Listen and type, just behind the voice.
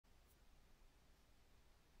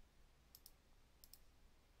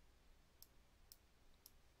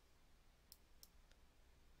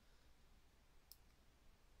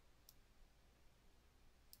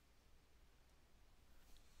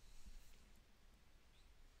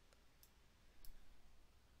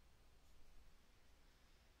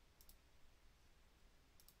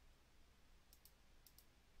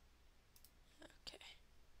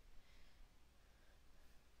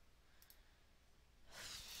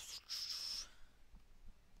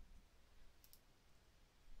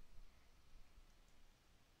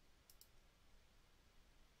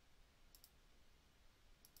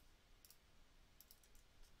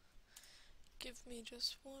Give me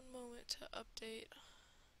just one moment to update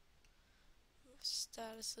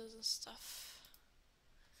statuses and stuff.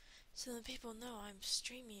 So that people know I'm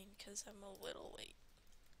streaming because I'm a little late.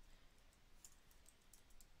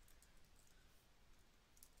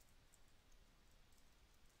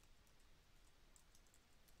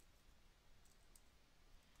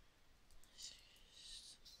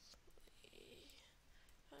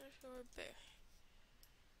 Underscore bear.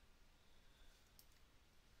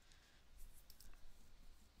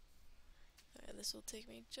 Alright, this will take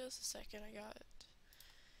me just a second. I got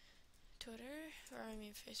Twitter, or I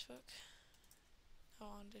mean Facebook. Now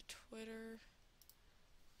on to Twitter.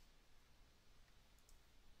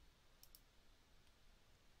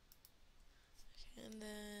 And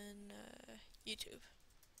then YouTube.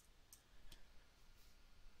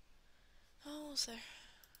 Almost there.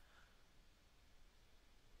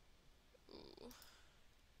 Ooh.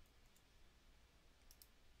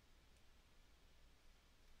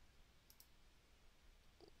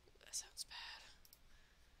 That sounds bad.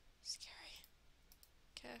 Scary.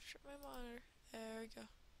 Capture my monitor. There we go.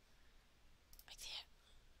 Like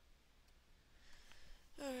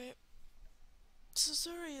that. Alright. So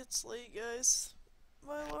sorry it's late, guys.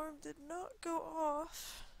 My alarm did not go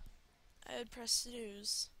off. I had pressed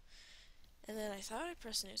snooze. And then I thought I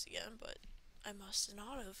pressed snooze again, but I must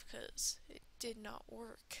not have because it did not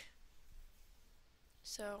work.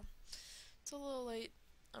 So, it's a little late.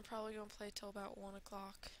 I'm probably going to play till about 1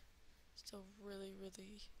 o'clock. Still really,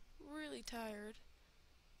 really, really tired.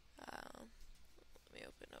 Let me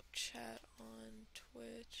open up chat on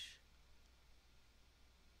Twitch.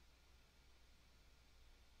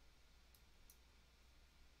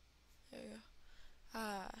 There we go.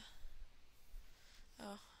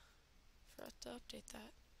 Oh, forgot to update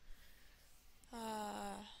that.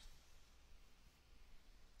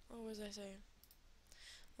 What was I saying?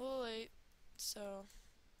 A little late, so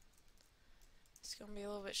it's gonna be a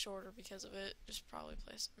little bit shorter because of it. Just probably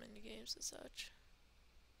play some mini games and such.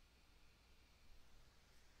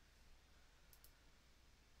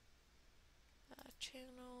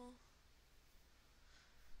 Channel.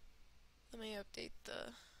 Let me update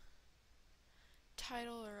the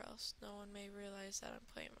title or else no one may realize that I'm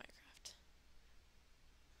playing Minecraft.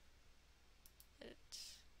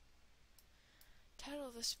 Title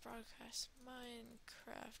of this broadcast,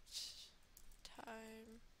 Minecraft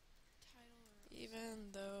time,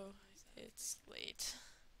 even though it's late.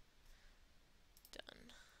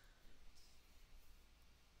 Done.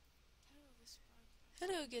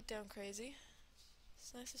 Hello, Get Down Crazy.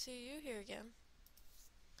 It's nice to see you here again.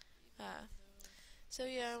 So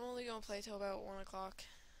yeah, I'm only gonna play till about 1 o'clock.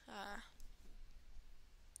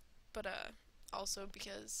 But also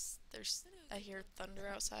because I hear thunder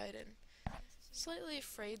outside and slightly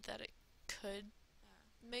afraid that it could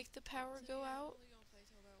make the power go out,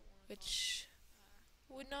 which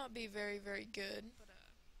would not be very, very good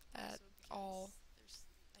at all.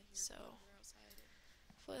 So,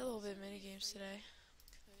 play a little bit of mini games today.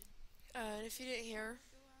 And if you didn't hear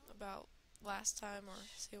about last time or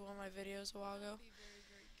see one of my videos a while ago,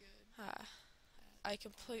 I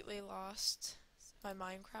completely lost my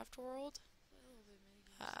Minecraft world.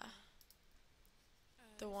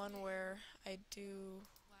 The one where I do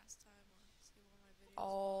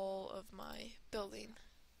all of my building.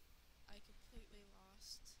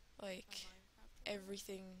 Like,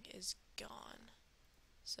 everything is gone.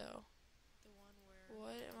 So,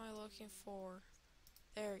 what am I looking for?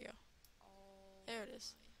 There we go. There it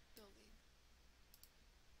is.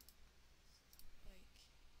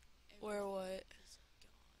 Where what?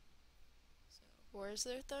 Where's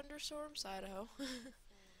their thunderstorms? Idaho.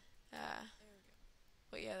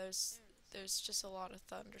 But yeah, there's just a lot of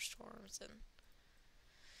thunderstorms, and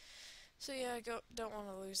so yeah, I don't want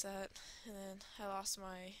to lose that. And then I lost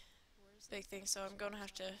my big thing, so I'm gonna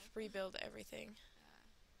have to rebuild everything.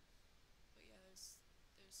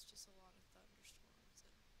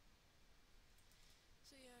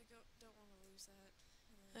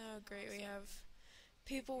 Oh great, we have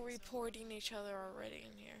people reporting each other already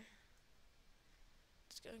in here.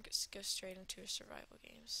 Let's go straight into survival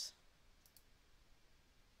games.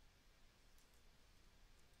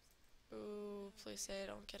 Ooh, please say I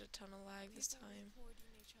don't get a ton of lag this time.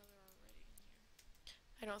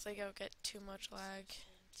 I don't think I'll get too much lag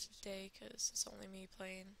today because it's only me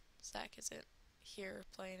playing. Zach isn't here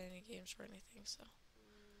playing any games or anything, so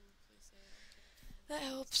that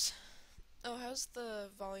helps. Oh, how's the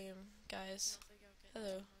volume, guys?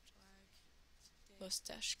 Hello,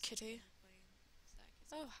 Mustache Kitty.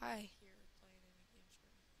 Oh, hi.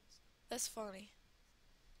 That's funny.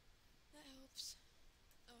 That helps.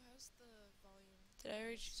 Oh, how's the volume? Did I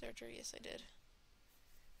already choose Archer? Yes, I did.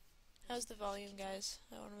 How's the volume, guys?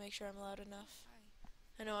 I want to make sure I'm loud enough.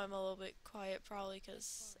 I know I'm a little bit quiet, probably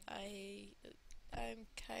because I'm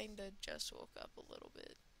kinda just woke up a little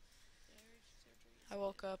bit. I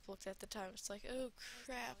woke up, looked at the time, it's like, oh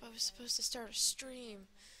crap, I was supposed to start a stream.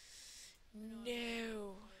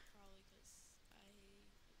 No.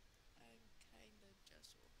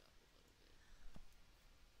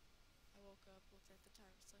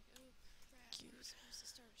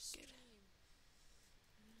 Good.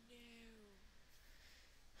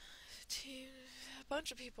 Team. A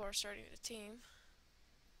bunch of people are starting the team.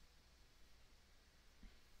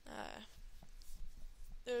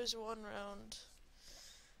 There's one round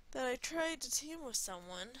that I tried to team with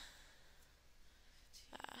someone.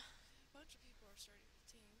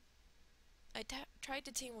 I tried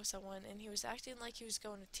to team with someone and he was acting like he was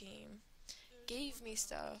going to team, gave me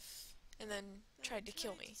stuff, and then tried to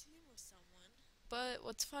kill me. But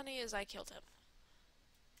what's funny is I killed him.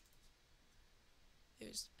 It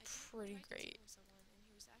was pretty great. It's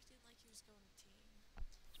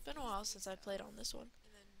been a while since I played on this one.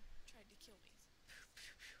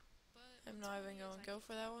 I'm not even going to go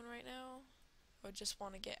for that one right now. I just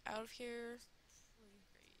want to get out of here.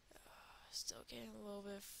 Still getting a little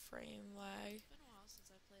bit of frame lag.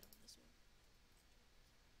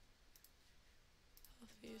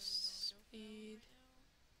 Speed.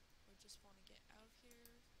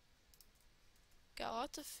 Got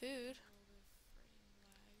lots of food.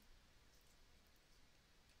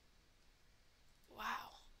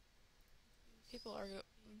 Wow. People are.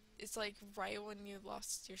 It's like right when you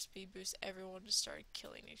lost your speed boost, everyone just started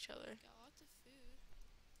killing each other.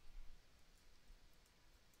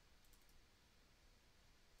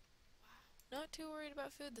 Not too worried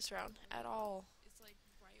about food this round at all.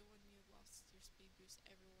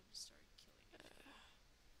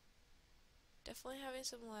 Definitely having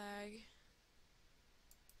some lag.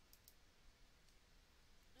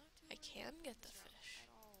 I can get the fish.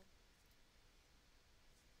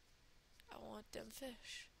 I want them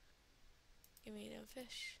fish. Give me them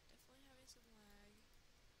fish.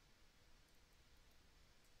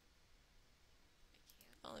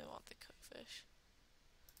 I only want the cooked fish.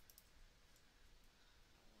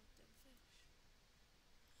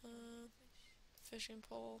 Fishing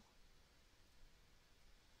pole.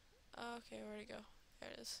 Okay, where'd it go?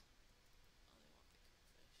 There it is.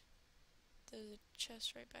 There's a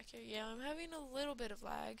chest right back here. Yeah, I'm having a little bit of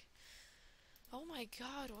lag. Oh my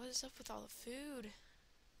god, what is up with all the food?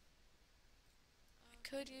 I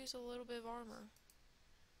could use a little bit of armor.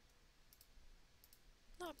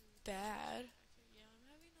 Not bad.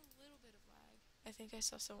 I think I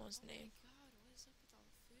saw someone's name.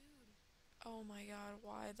 Oh my god,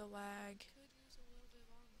 why the lag?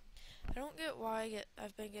 I don't get why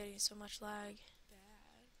I've been getting so much lag.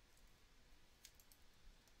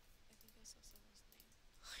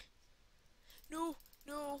 No,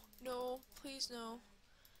 no, no, please no.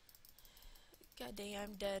 God dang,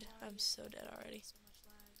 I'm dead. I'm so dead already.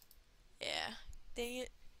 Yeah, dang it.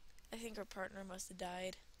 I think our partner must have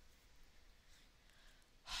died.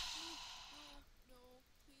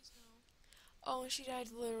 Oh, and she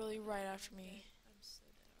died literally right after me.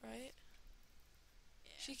 Right?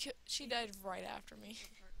 She died right after me.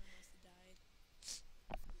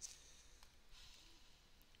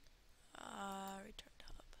 Return to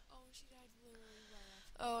hub.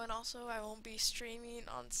 Oh, and also I won't be streaming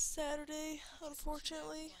on Saturday,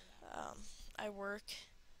 unfortunately. I work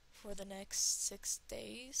for the next 6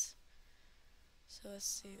 days. So let's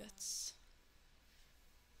see, that's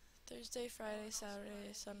Thursday, Friday,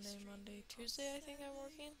 Saturday, Sunday, Monday, Tuesday I think I'm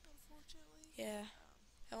working. Yeah,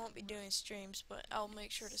 I won't be doing streams, but I'll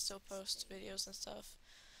make sure to still post videos and stuff.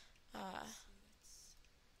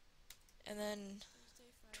 And then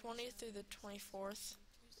 20th through the 24th,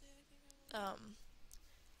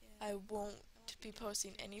 I won't be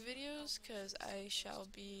posting any videos because I shall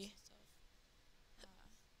be...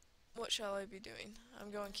 What shall I be doing?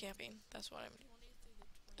 I'm going camping. That's what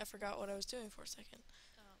I forgot what I was doing for a second.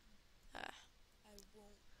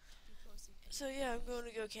 So yeah, I'm going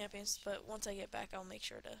to go camping, but once I get back I'll make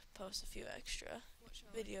sure to post a few extra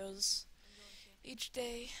videos each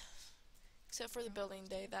day. Except for the building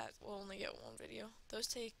day, that will only get one video. Those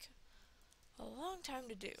take a long time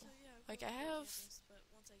to do. Like, I have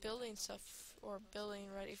building stuff or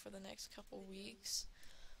building ready for the next couple weeks,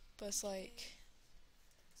 but it's like,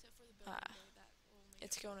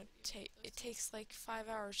 it's gonna take, it takes like 5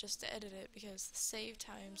 hours just to edit it because the save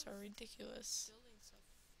times are ridiculous.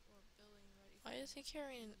 Why is he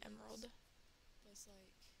carrying an emerald?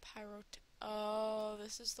 Oh,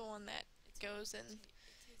 this is the one that goes and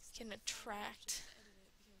can attract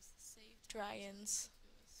dragons.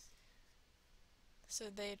 So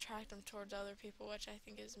they attract them towards other people, which I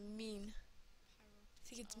think is mean. I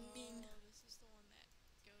think it's mean.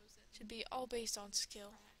 Should be all based on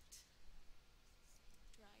skill.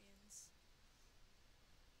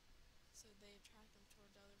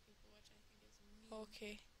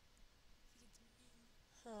 Okay.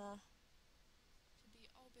 Huh.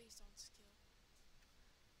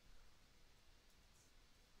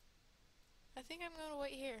 I think I'm gonna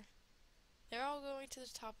wait here. They're all going to the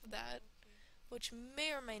top of that, which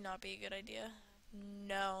may or may not be a good idea.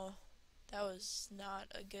 No, that was not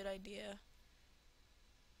a good idea.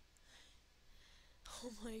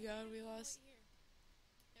 Oh my god, we lost.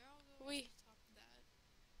 We.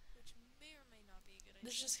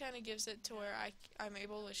 This just kind of gives it to where I'm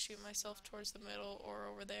able to shoot myself towards the middle or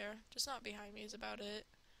over there. Just not behind me is about it.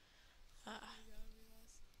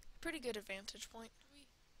 Pretty good advantage point.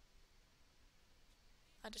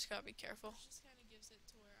 I just gotta be careful.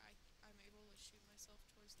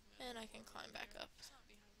 And I can climb back up.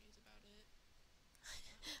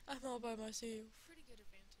 I'm all by myself.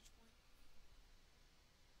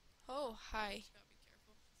 Oh, hi.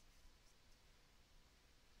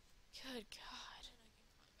 Good God.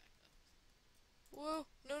 Whoa.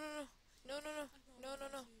 No, no, no. No, no, no. No, no,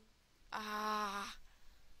 no. Ah.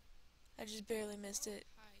 I just barely missed it.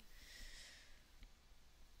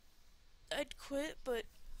 I'd quit, but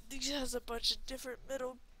this has a bunch of different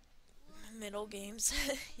middle games.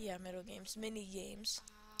 Yeah, middle games. Mini games.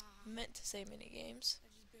 Meant to say mini games.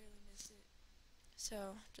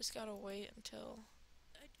 So, just gotta wait until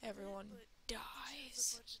everyone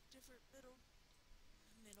dies.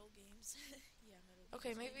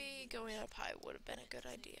 Okay, maybe going up high would have been a good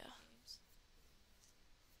idea.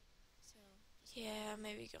 Yeah,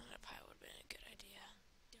 maybe going up high would have been a good idea.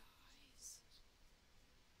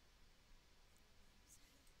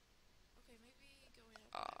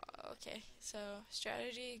 Okay, so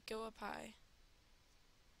strategy, go up high.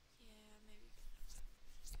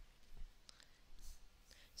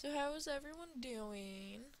 So how is everyone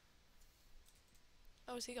doing?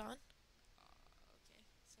 Oh, is he gone?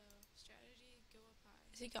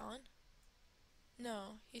 Is he gone?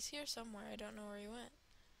 No, he's here somewhere. I don't know where he went.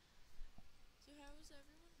 So how is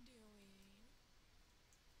everyone doing?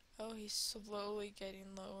 Oh, he's slowly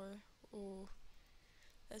getting lower. Ooh,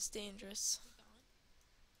 that's dangerous.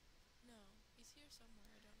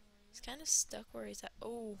 He's kind of stuck where he's at.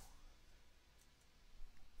 Oh.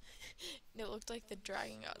 It looked like the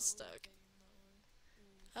dragon got stuck.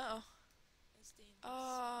 Uh-oh.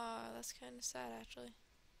 Oh, that's kind of sad, actually.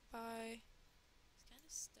 Bye.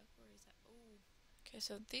 Okay,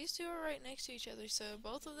 so these two are right next to each other, so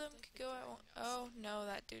both of them could go at one. Oh, no,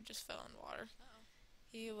 that dude just fell in water.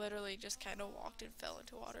 He literally just kind of walked and fell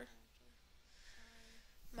into water.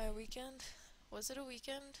 My weekend? Was it a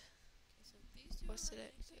weekend? What's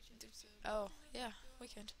today? Oh, yeah,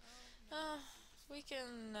 weekend.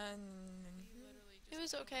 Weekend, it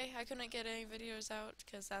was okay. I couldn't get any videos out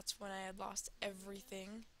because that's when I had lost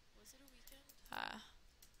everything.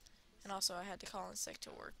 And also I had to call in sick to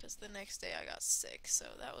work because the next day I got sick, so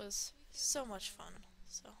that was so much fun.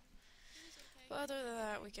 So, but other than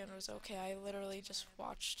that, weekend was okay. I literally just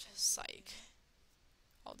watched Psych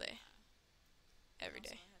all day, every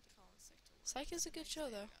day. Psych is a good show,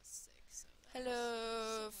 though.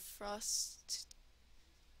 Hello, Frost.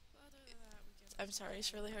 I'm sorry,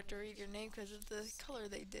 it's really hard to read your name because of the color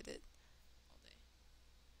they did it.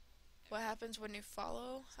 What happens when you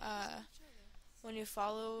follow? When you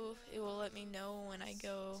follow, it will let me know when I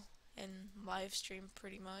go and live stream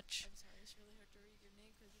pretty much.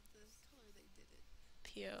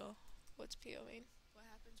 PO. What's PO mean?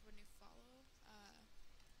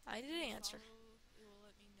 I didn't answer.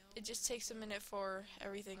 It just takes a minute for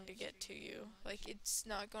everything to get to you. Like, it's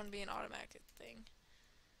not going to be an automatic thing.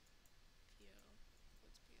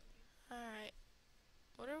 Alright.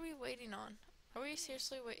 What are we waiting on? Are we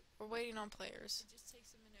seriously we're waiting on players?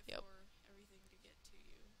 Yep.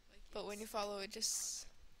 But when you follow, it just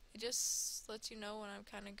lets you know when I'm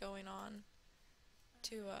kind of going on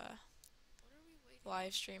to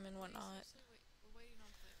live stream and whatnot.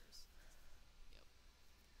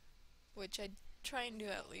 Which I try and do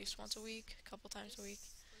at least once a week, a couple times a week.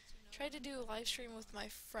 Tried to do a live stream with my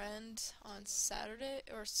friend on Saturday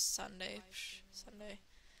or Sunday,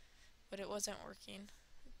 but it wasn't working.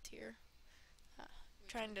 Dear.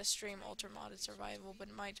 Trying to stream Ultra Modded Survival, but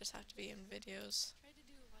it might just have to be in videos.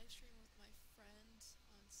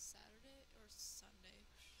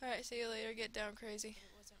 Alright, see you later. Get down, crazy.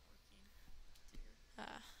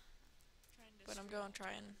 But I'm going to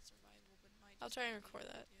try and... I'll try and record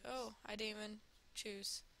that. Oh, I didn't even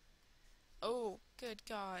choose. Oh, good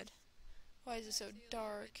God. Why is it so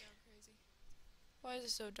dark? Why is it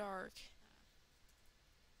so dark?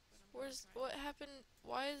 What happened?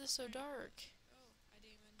 Why is it so dark?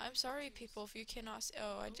 I'm sorry, people, if you cannot see.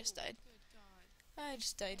 Oh, I just died. I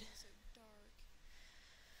just died.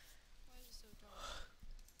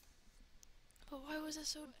 But why was it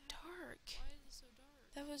so dark?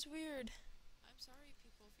 That was weird.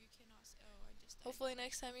 Hopefully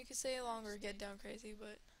next time you can stay longer, get down crazy,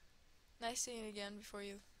 but nice seeing you again before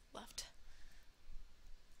you left.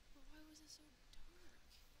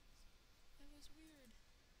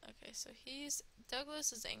 Okay, so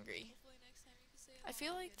Douglas is angry. I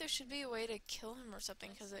feel like there should be a way to kill him or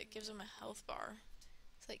something, because it gives him a health bar.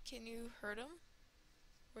 It's like, can you hurt him?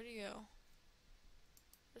 Where'd he go?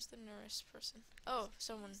 Where's the nurse person? Oh,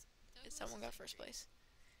 someone got first place.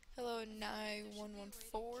 Hello,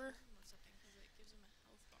 9114.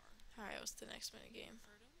 Alright, what's the next minute game?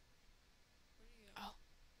 Oh.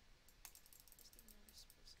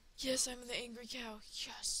 Yes, I'm the angry cow.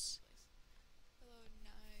 Yes.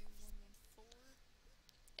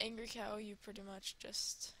 Angry cow, you pretty much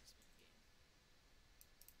just...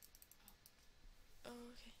 Oh,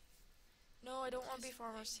 okay. No, I don't want to be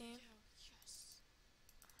farmer's team.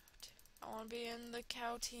 I want to be in the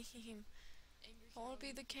cow team. I want to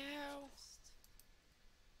be the cow.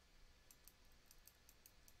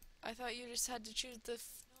 I thought you just had to choose the...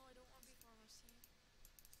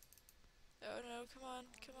 Oh no, come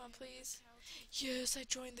on, please. Yes, I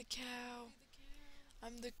joined the cow.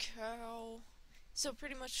 I'm the cow. So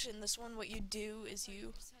pretty much in this one, what you do is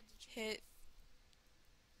you hit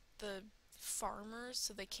the farmers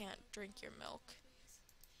so they can't drink your milk.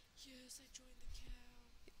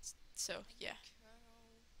 So, yeah.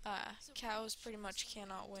 Cows pretty much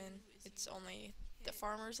cannot win. It's only the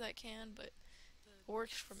farmers that can, but it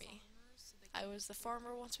works for me. I was the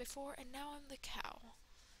farmer once before, and now I'm the cow.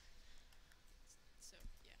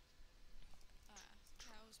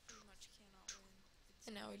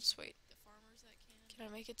 And now we just wait. Can I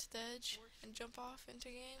make it to the edge and jump off into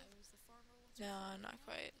game? No, not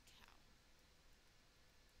quite.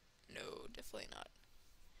 No, definitely not.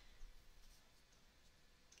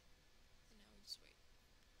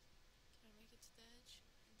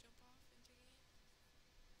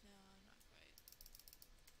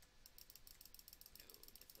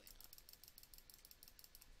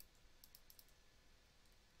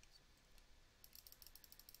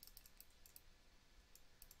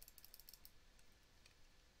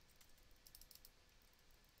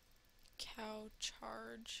 Cow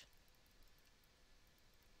charge.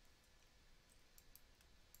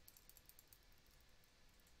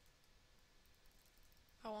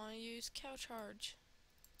 I want to use cow charge.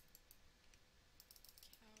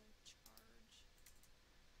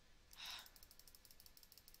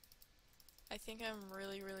 I think I'm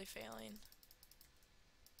really, really failing.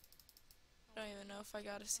 I don't even know if I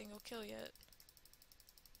got a single kill yet.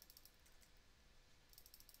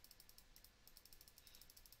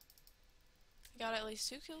 I got at least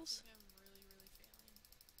 2 kills.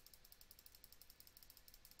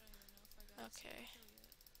 Okay.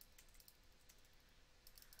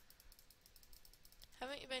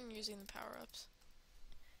 Haven't you been using the power-ups?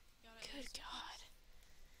 Good God.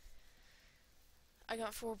 I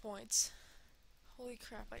got 4 points. Holy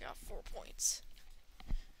crap, I got 4 points.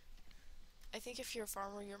 I think if you're a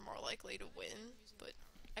farmer, you're more likely to win, but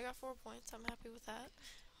I got 4 points. I'm happy with that.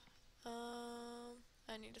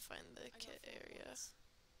 I need to find the kit area.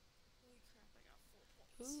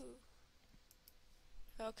 Ooh.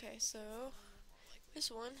 Okay, so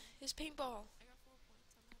this one is paintball.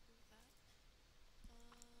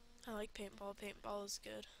 I like paintball. Paintball is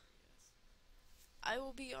good. I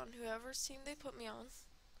will be on whoever's team they put me on.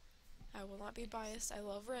 I will not be biased. I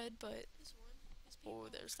love red, but... Oh,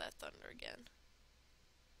 there's that thunder again.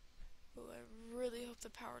 Oh, I really hope the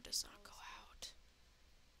power does not go out.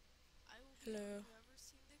 Hello.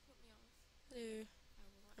 Hello.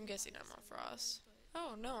 I'm guessing I'm on Frost.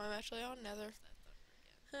 Oh, no, I'm actually on Nether.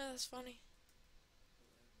 That's funny.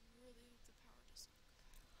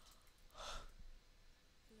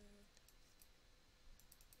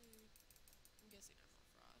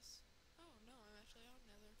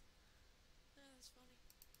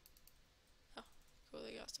 Oh, cool,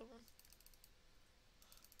 they got someone.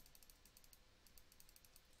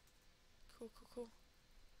 Cool.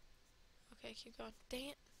 Okay, keep going. Dang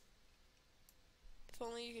it. If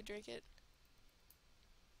only you could drink it.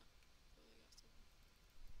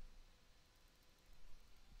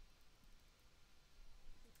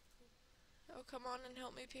 Oh, come on and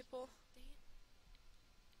help me, people.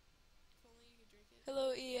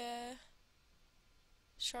 Hello, EA.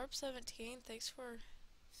 Sharp17, thanks for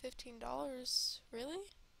 $15. Really?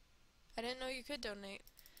 I didn't know you could donate.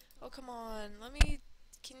 Oh, come on.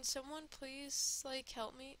 Can someone please, like,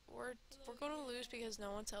 help me? We're gonna lose because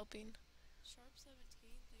no one's helping. Sharp17,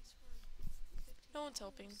 thanks for $15. No one's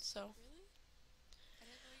helping, so. Really? I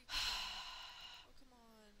didn't know you could donate. Oh, come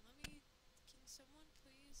on. Can someone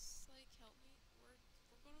please, like, help me?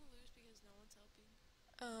 We're gonna lose because no one's helping.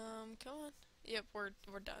 Come on. Yep, we're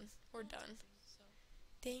done. We're done.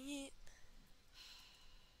 Dang it.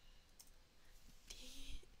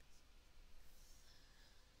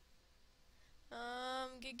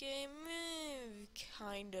 Good game,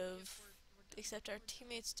 kind of. Except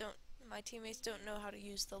my teammates don't know how to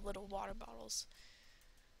use the little water bottles.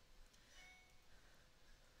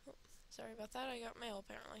 Oh, sorry about that, I got mail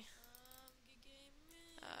apparently. Good game,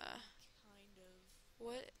 kind of.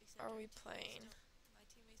 What are we playing?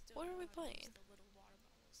 What are we playing?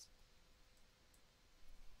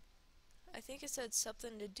 I think it said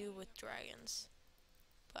something to do with dragons,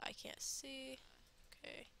 but I can't see.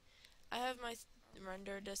 Okay. I have my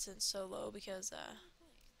render distance so low because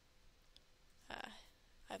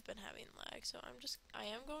I've been having lag, so I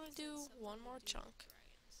am going to do one more chunk,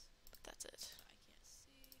 but that's it.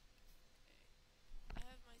 I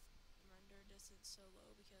have my render distance so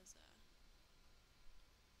low because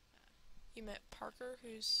you met Parker?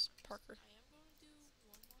 Who's Parker?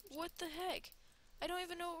 What the heck? I don't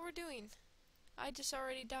even know what we're doing. I just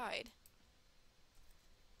already died.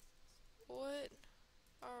 What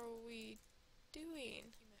are we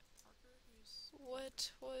doing?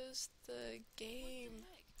 What was the game?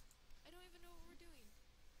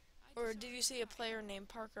 Or did you see a player named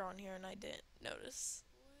Parker on here and I didn't notice?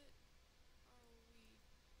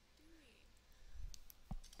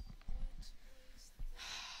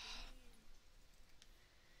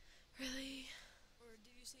 Really?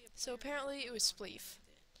 So apparently it was Spleef.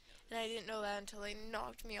 And I didn't know that until they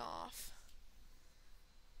knocked me off.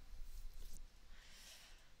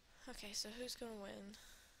 Okay, so who's gonna win?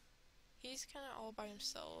 He's kinda all by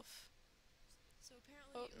himself.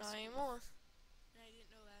 Oh, not anymore.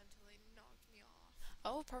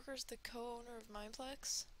 Oh, Parker's the co-owner of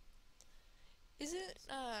Mineplex? Isn't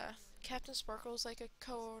Captain Sparkle's like a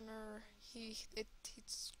co-owner? He's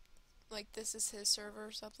like this is his server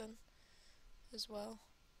or something as well.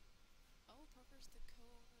 Oh, Parker's the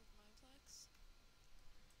co-owner of Mineplex?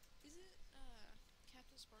 Isn't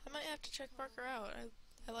Captain Sparkle? I might have to check Parker out.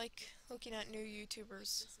 I like looking at new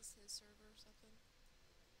YouTubers. This is his server or something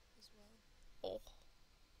as well. Oh.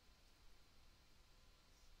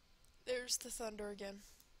 There's the thunder again.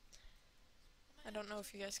 I don't know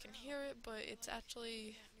if you guys can hear it, but it's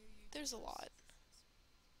actually, there's a lot.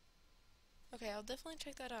 Okay, I'll definitely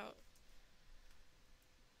check that out.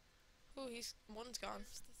 Oh, one's gone.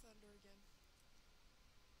 There's the thunder again.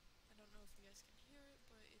 I don't know if you guys can hear it,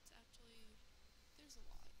 but it's actually, there's a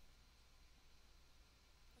lot.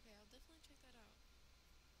 Okay, I'll definitely check that out.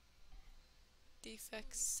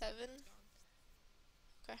 Defect 7?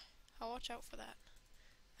 Okay, I'll watch out for that.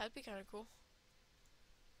 That'd be kinda cool.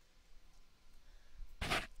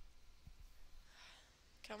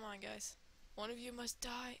 Come on, guys. One of you must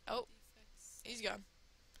die. Oh, he's gone.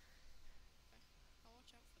 I'll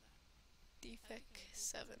watch out for that. Defect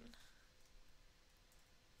 7.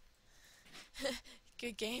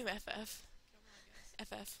 Good game, FF.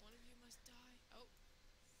 FF.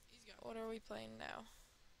 What are we playing now?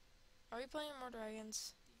 Are we playing more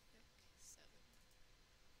dragons?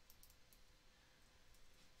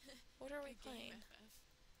 What are we playing?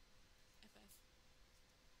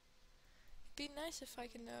 It'd be nice if I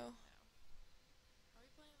could know.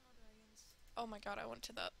 Oh my god, I went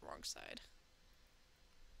to the wrong side.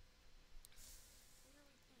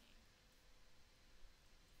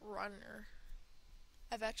 Runner.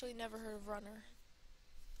 I've actually never heard of Runner.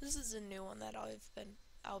 This is a new one that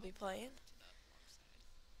I'll be playing.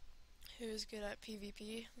 Who's good at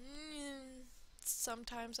PvP?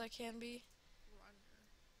 Sometimes I can be.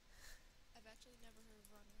 I've actually never heard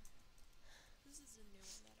of Runner. This is a new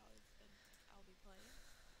one that I'll be playing.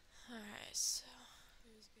 Alright, so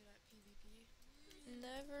who's good at PvP?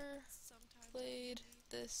 Never played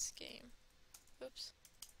this game. Oops.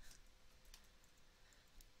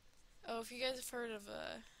 Oh, if you guys have heard of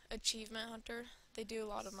Achievement Hunter, they do a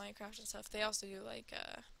lot of Minecraft and stuff. They also do like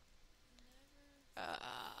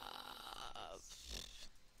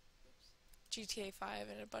GTA 5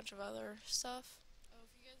 and a bunch of other stuff.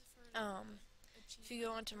 If you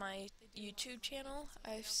go onto my YouTube channel,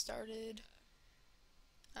 I've started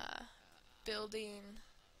building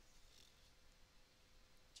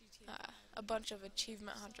a bunch of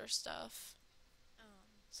Achievement Hunter stuff.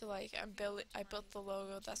 So like I built the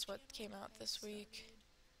logo. That's what came out this week.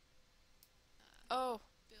 Oh,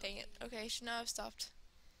 dang it. Okay, should not have stopped.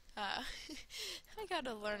 I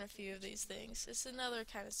gotta learn a few of these things. It's another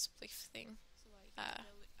kind of spliff thing. Yeah.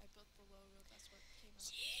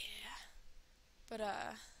 But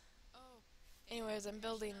anyways, I'm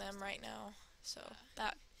building them right now, so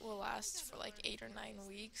that will last for like 8 or 9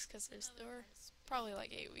 weeks, cause or probably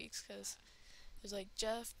like 8 weeks, cause there's like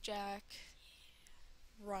Jeff, Jack,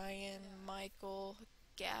 Ryan, Michael,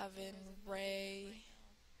 Gavin, Ray.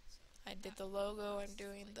 I did the logo. I'm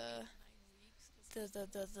doing the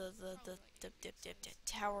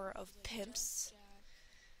Tower of Pimps.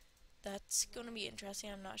 That's gonna be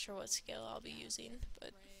interesting. I'm not sure what scale I'll be using,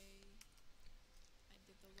 but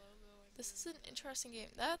this is an interesting game.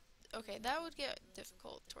 That would get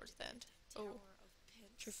difficult towards the end. Oh,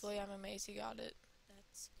 truthfully, I'm amazed he got it.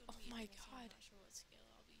 Oh my god.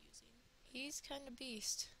 He's kind of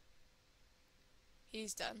beast.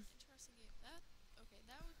 He's done.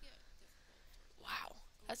 Wow,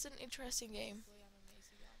 that's an interesting game.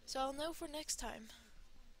 So I'll know for next time.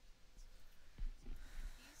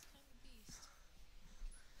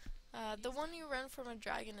 The one you run from a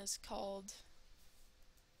dragon is called,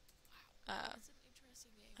 I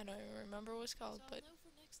don't even remember what it's called, but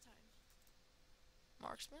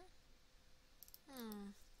Marksman?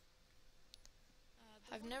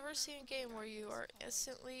 I've never seen a game where you are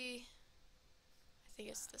instantly, I think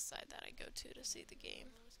it's the side that I go to see the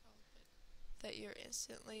game, that you're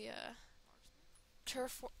instantly,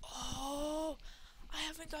 turf war. Oh, I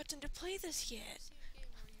haven't gotten to play this yet.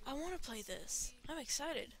 I want to play this. I'm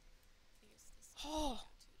excited. Oh,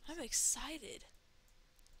 I'm excited.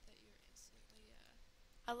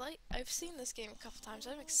 I've seen this game a couple times.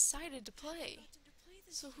 I'm excited to play.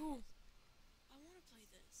 So who?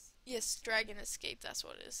 Yes, Dragon Escape, that's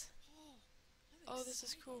what it is. Oh, this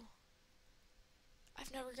is cool.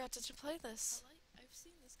 I've never got to play this. I've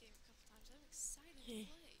seen this game a couple times. I'm excited to play.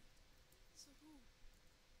 So who?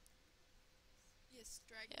 Yes,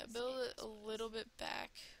 Dragon Escape. Yeah, build it a little bit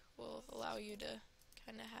back will allow you to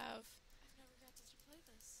kind of have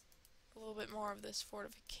a little bit more of this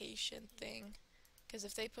fortification thing. Because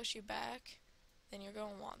if they push you back, then you're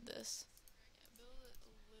going to want this. Yeah, build it a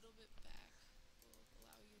little bit back will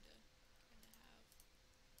allow you to kind of have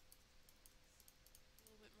a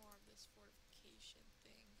little bit more of this fortification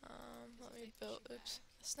thing. Let me build. Oops,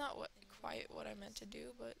 that's not quite what I meant to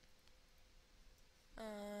do, but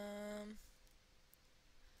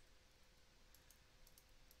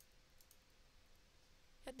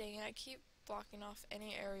God dang it, I keep blocking off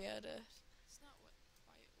any area to. It's not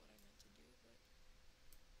quite what I meant to do, but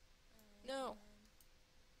no.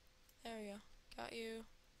 There we go. Got you.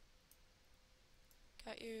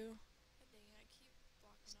 Got you.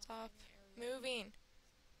 Stop moving.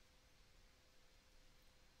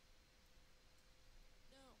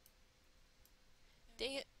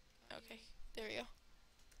 Dang it. Okay, there we go.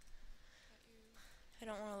 I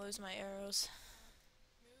don't want to lose my arrows.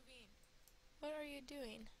 What are you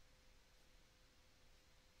doing?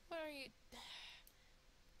 What are you...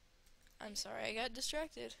 I'm sorry, I got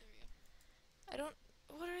distracted. I don't...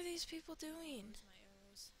 What are these people doing?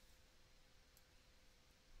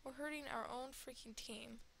 We're hurting our own freaking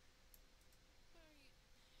team.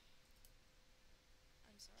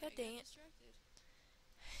 God dang it.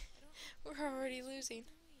 We're already losing.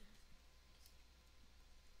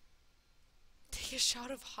 Take a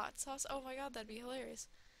shot of hot sauce? Oh my god, that'd be hilarious.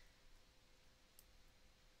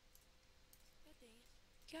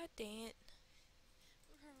 God dang it.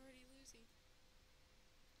 We're already losing.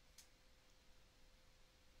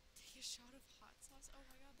 Take a shot of hot sauce? Oh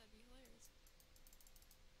my god, that'd be hilarious.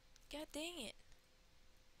 God dang it.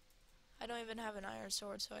 I don't even have an iron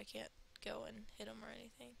sword, so I can't go and hit him or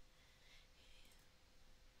anything.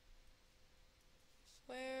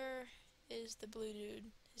 Where is the blue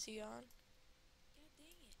dude? Is he on?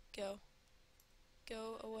 Go.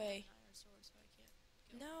 Go away.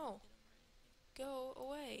 No. Go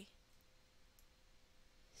away.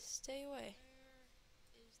 Stay away.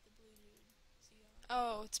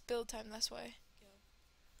 Oh, it's build time, that's why.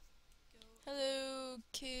 Hello,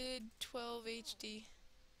 kid 12 HD.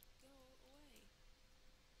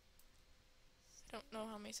 I don't know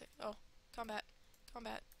how many seconds. Oh, combat.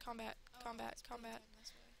 Combat. Combat. Combat. Combat.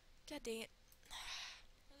 God dang it.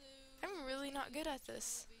 I'm really not good at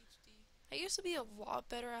this. I used to be a lot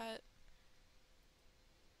better at...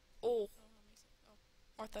 Oh.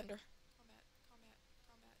 More thunder.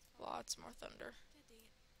 Lots more thunder.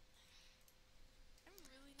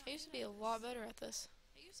 I used to be a lot better at this.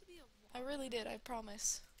 I really did, I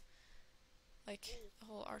promise. Like, the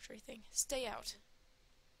whole archery thing. Stay out.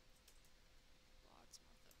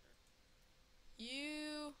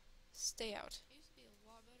 You stay out. I used to be a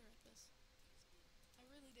lot better at this. I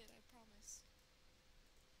really did, I promise.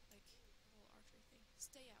 Like, the whole archery thing.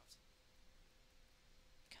 Stay out.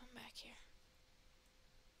 Come back here.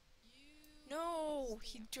 No,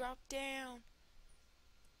 he dropped down.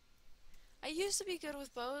 I used to be good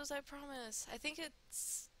with bows, I promise. I think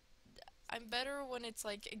I'm better when it's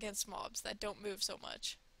like against mobs that don't move so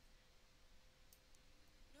much.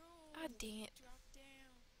 No. Ah, dang it.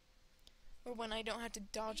 Or when I don't have to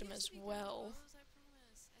dodge them as well.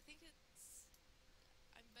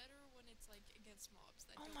 I'm better when it's like against mobs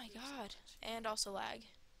that don't move so much. And also lag.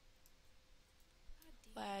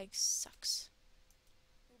 Lag sucks.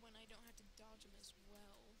 Or when I don't have to dodge them as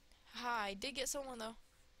well. Ha, I did get someone though.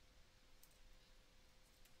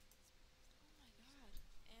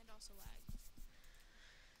 And also lag.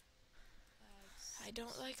 I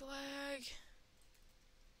don't like lag.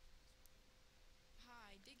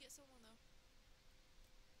 Hi, did get someone though.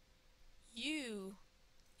 You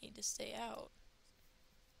need to stay out.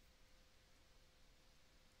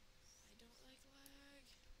 I don't like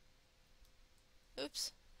lag.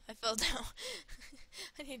 Oops, I fell down.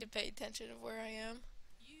 I need to pay attention of where I am.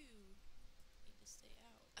 You need to stay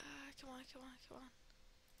out. Come on, come on, come on.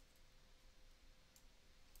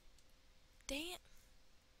 Dang it.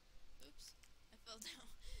 Oops, I fell down.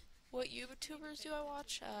 What YouTubers do I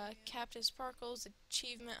watch? Captain Sparkles,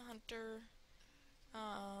 Achievement Hunter,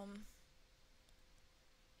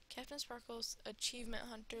 Captain Sparkles, Achievement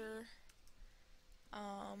Hunter,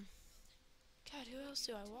 God, who else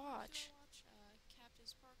do I watch? Captain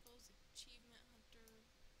Sparkles, Achievement Hunter.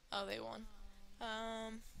 Oh, they won.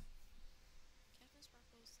 Captain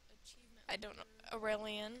Sparkles, Achievement Hunter. I don't know.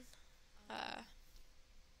 Aurelian.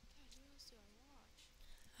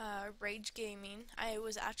 Rage Gaming. I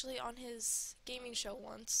was actually on his gaming show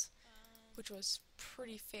once, which was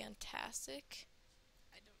pretty fantastic.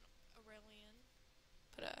 I don't know Aurelian,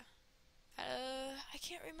 but I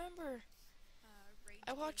can't remember.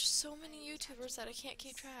 I watch so many YouTubers that I can't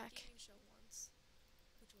keep track.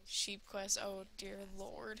 Sheep Quest. Oh dear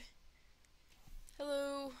lord.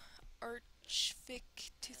 Hello,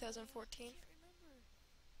 Archvic 2014.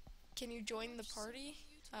 Can you join the party?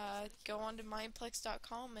 Go on to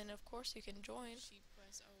Mineplex.com and of course you can join.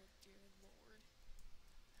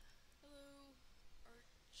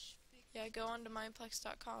 Yeah, go on to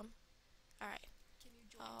Mineplex.com. Alright.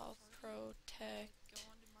 I'll protect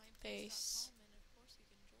base.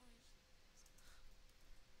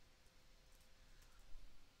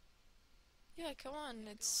 Yeah, come on,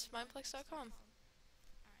 it's Mineplex.com.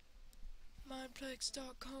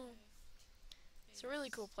 Mineplex.com. It's a really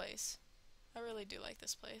cool place. I really do like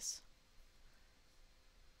this place.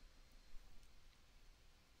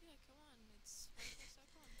 Yeah, come on, it's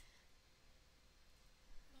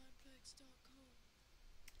Mineplex.com.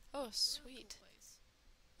 Oh, sweet.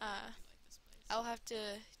 I'll have to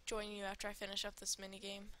join you after I finish up this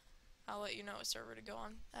minigame. I'll let you know what server to go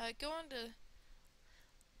on. Go on to,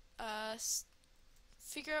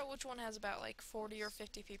 figure out which one has about like 40 or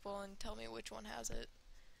 50 people and tell me which one has it.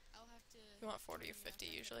 You want 40 or 50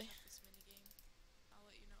 usually.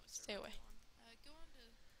 Stay away. Go on to,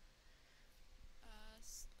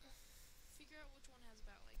 figure out which one has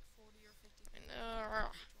about like 40 or 50 people.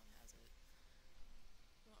 Which one has it.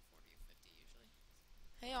 You want 40 or 50 usually.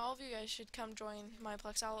 Hey, all of you guys should come join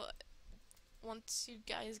Mineplex. Once you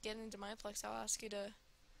guys get into Mineplex, I'll ask you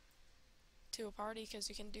to a party, because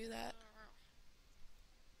you can do that.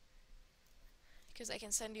 Because I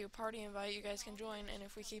can send you a party invite, you guys can join, and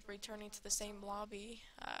if we keep returning to the same lobby,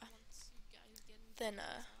 then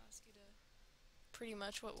pretty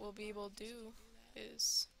much what we'll be able to do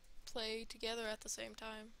is play together at the same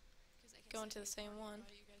time. Go into the same one.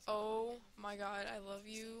 Oh my god, I love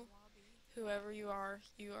you. Whoever you are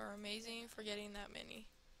amazing for getting that many.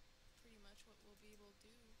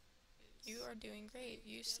 You are doing great.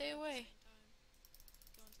 You stay away.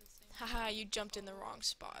 Haha, you jumped in the wrong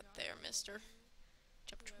spot there, mister.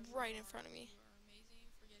 Jumped right in front of me.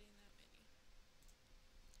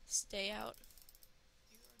 Stay out.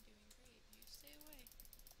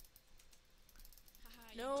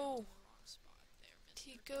 No!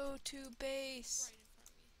 Go to base.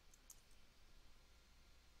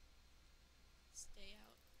 Stay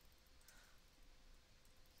out.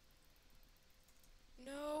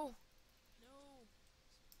 No! No!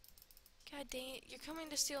 God dang it, you're coming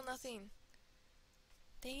to steal nothing.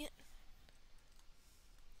 Dang it.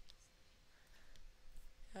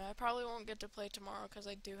 I probably won't get to play tomorrow because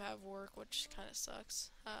I do have work, which kind of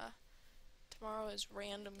sucks. Tomorrow is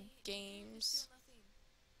random games.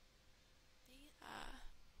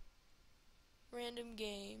 Random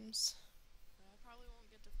games.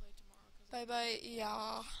 Bye bye.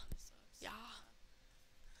 Yeah. Yeah.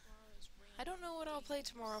 I don't know what I'll play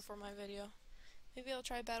tomorrow for my video. Maybe I'll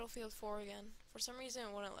try Battlefield 4 again. For some reason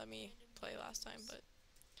it wouldn't let me play last time, but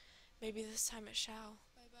maybe this time it shall.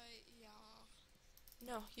 Bye bye. Yeah.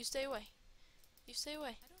 No, you stay away. You stay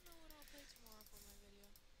away. I don't know what I'll play tomorrow for my video.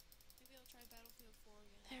 Maybe I'll try Battlefield 4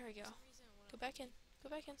 again. There we go. Go back in. Go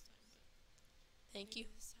back in. Thank you.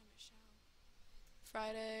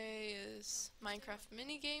 Friday is Minecraft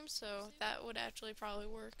minigame, so that would actually probably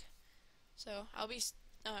work. So I'll be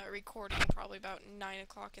recording probably about 9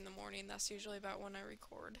 o'clock in the morning. That's usually about when I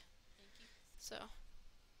record. So.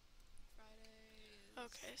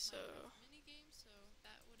 Okay, so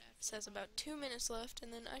it says about 2 minutes left,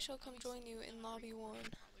 and then I shall come join you in lobby 1.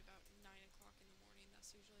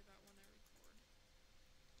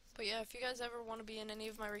 But yeah, if you guys ever want to be in any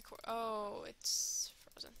of my oh, it's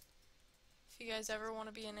frozen. If you guys ever want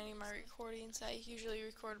to be in any of my recordings, I usually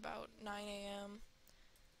record about 9 a.m.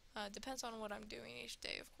 Depends on what I'm doing each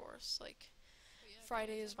day, of course. Like,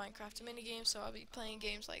 Friday is Minecraft minigame, so I'll be playing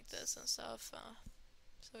games like this and stuff.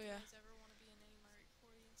 So yeah.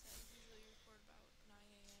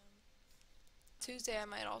 Tuesday I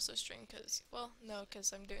might also stream, cause, well, no,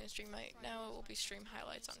 cause I'm doing a stream right now. It will be stream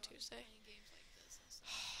highlights on Tuesday.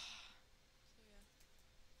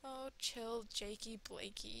 Oh, chill, Jakey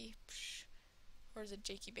Blakey. Psh. Or is it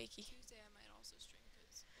Jakey Bakey?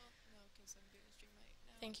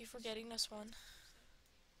 Thank you for getting us one.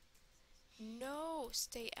 No,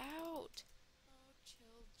 stay out. Oh,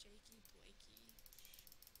 chill, Jakey Blakey.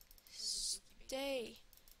 Stay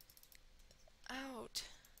out.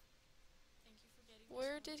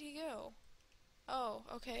 Where did he go? Oh,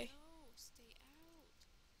 okay.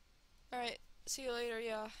 Alright, see you later,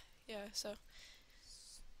 yeah. Yeah, so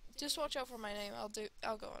just watch out for my name. I'll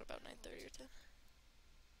go on about 9:30 or 10.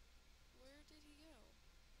 Where did he go?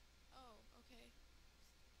 Oh, okay.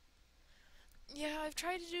 Yeah, I've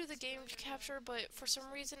tried to do the game capture, but for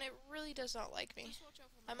some reason it really does not like me.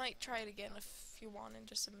 I might try it again if you want in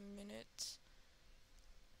just a minute.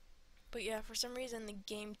 But yeah, for some reason the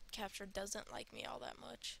game capture doesn't like me all that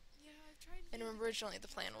much. And originally the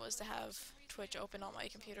plan was to have Twitch open on my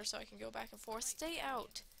computer so I can go back and forth. Stay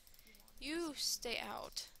out! You stay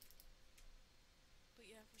out. But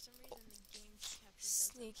yeah, for some reason the game capture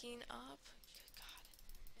sneaking up. Good God.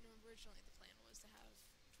 And originally the plan was to have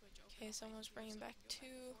Twitch open. Okay, someone's bringing back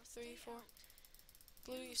 2, 3, 4.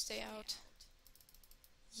 Blue, you stay out.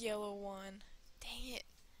 Yellow one. Dang it.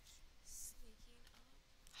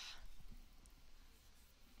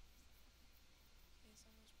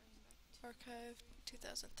 Archive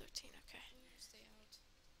 2013, okay.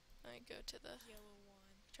 Let me go to the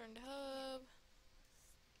return to hub,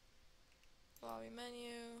 lobby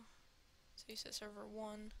menu, so you set server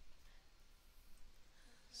 1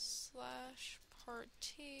 /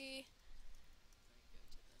 party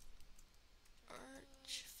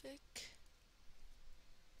archfic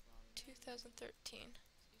 2013.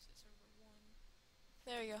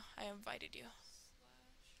 There you go, I invited you.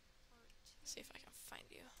 See if I can find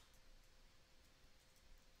you.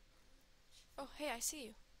 Oh, hey, I see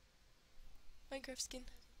you. Minecraft skin.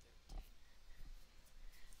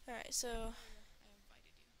 Alright, so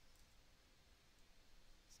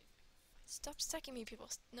stop stacking me, people.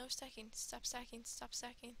 No stacking. Stop stacking. Stop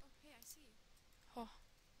stacking. Oh, hey, I see you. Oh.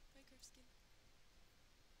 Minecraft skin.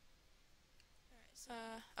 Alright, so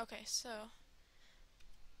okay, so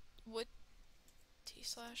what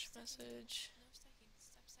t/message. No stacking.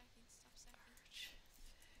 Stop stacking. Stop stacking.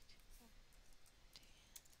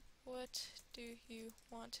 What do you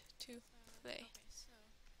want to play? Okay, so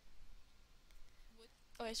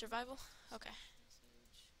okay, survival? Okay.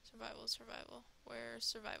 Survival, survival. Where's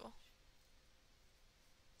survival?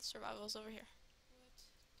 Survival's over here. What do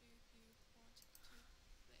you want to play?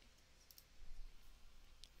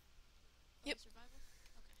 Yep. Survival?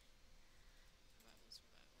 Okay.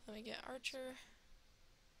 Survival. Let me get Archer.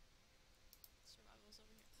 Survival's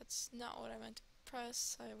over here. That's not what I meant to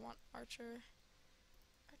press. I want Archer.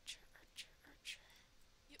 Archer, Archer, Archer.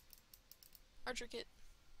 Yep. Archer kit.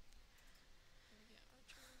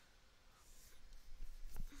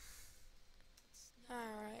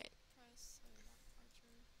 Alright.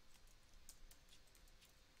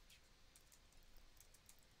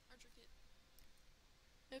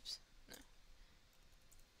 Oops. No.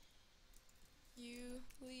 You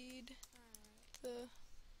lead the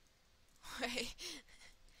way.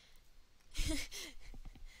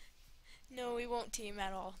 No, we won't team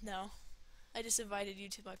at all. No. I just invited you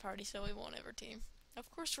to my party, so we won't ever team. Of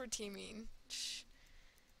course we're teaming. Shh.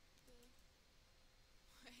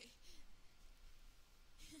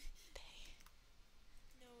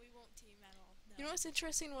 No, we won't team You know what's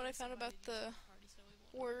interesting? What I found about the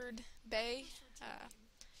word bae? Uh,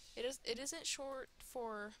 it isn't short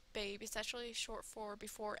for babe. It's actually short for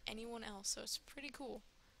before anyone else. So it's pretty cool.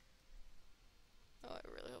 Oh, I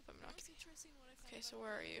really hope I'm not. Okay, so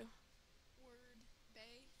where are you?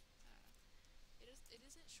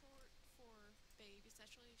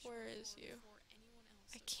 Where is you?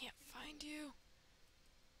 I can't find you.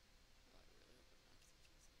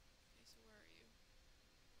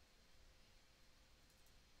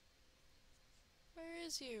 Where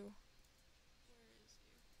is you?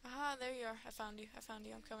 Aha, there you are. I found you. I found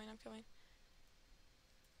you. I'm coming. I'm coming.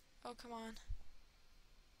 Oh, come on.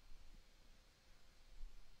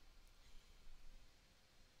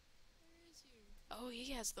 Oh,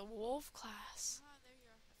 he has the wolf class.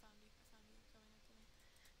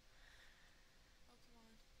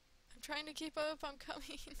 I'm trying to keep up. I'm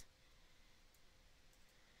coming.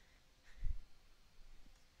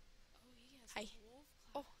 Hi.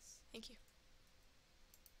 Oh, thank you.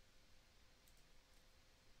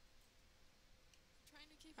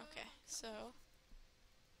 Okay, so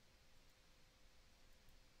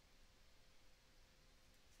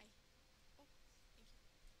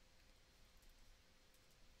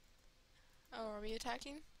oh, are we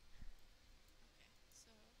attacking?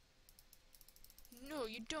 No,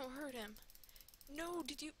 you don't hurt him. No,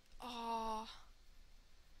 did you? Aw.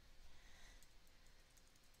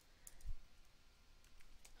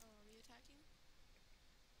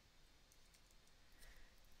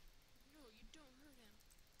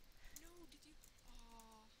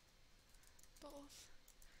 Both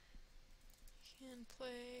can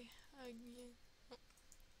play again. Oh.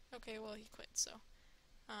 Okay, well he quit, so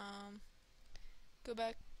go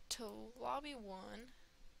back to lobby 1.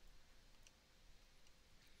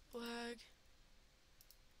 Lag.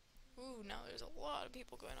 Ooh, now there's a lot of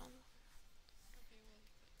people going on.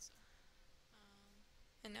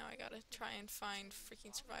 And now I gotta try and find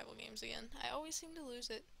freaking survival games again. I always seem to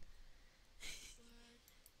lose it.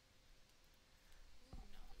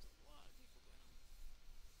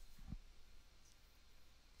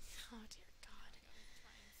 Oh dear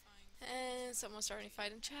God. And someone's starting to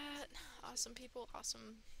fight in chat. Awesome people,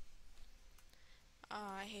 awesome.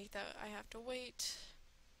 I hate that I have to wait.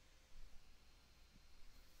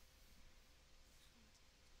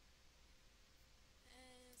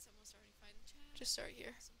 Just start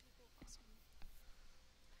here.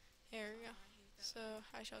 Here we go. So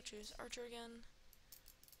I shall choose Archer again.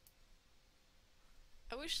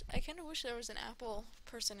 I kind of wish there was an Apple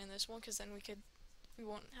person in this one, because then we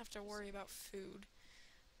won't have to worry about food.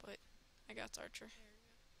 But I got Archer.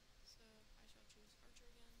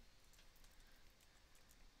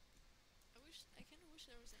 I kind of wish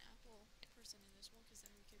there was an Apple person in this one, because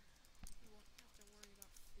then we won't have to worry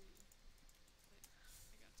about food.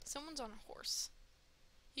 But someone's on a horse.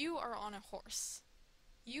 You are on a horse.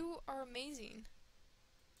 You are amazing.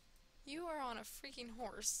 You are on a freaking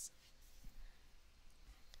horse.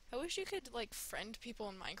 I wish you could, like, friend people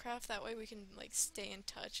in Minecraft. That way we can, like, stay in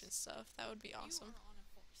touch and stuff. That would be awesome.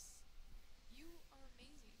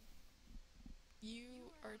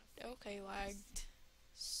 You are okay, lagged.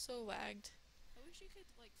 So lagged. I wish you could,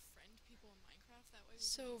 like, friend people in Minecraft. That way we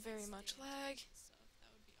so can, very much lag.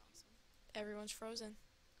 That would be awesome. Everyone's frozen.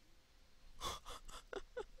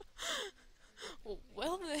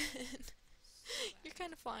 Well then. You're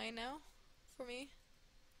kind of flying now for me.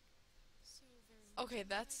 Okay,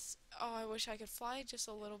 that's... Oh, I wish I could fly just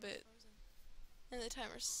a little bit. And the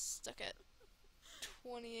timer's stuck at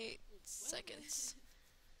 28 seconds.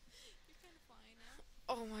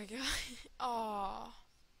 Oh my god. Aww.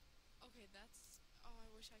 Okay, that's... Oh, I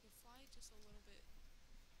wish I could fly just a little bit.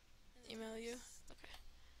 Email you? Okay.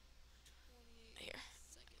 Here.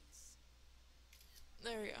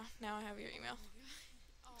 There we go. Now I have your email.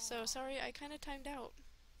 So, sorry, I kind of timed out.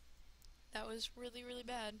 That was really, really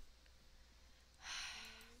bad.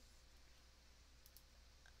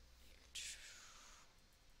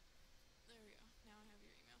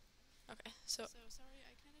 Okay, so sorry,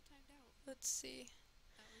 I kind of timed out. Let's see.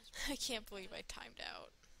 I can't believe I timed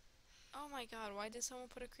out. Oh my god, why did someone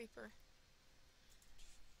put a creeper?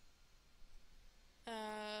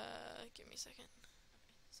 Give me a second.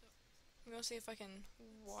 I'm gonna see if I can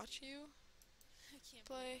watch you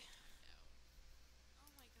play.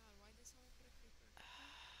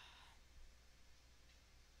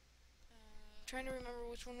 Trying to remember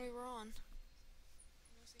which one we were on.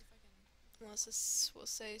 Unless this will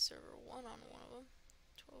say server 1 on one of them.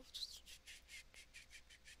 12.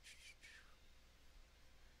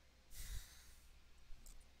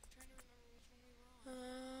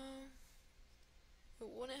 It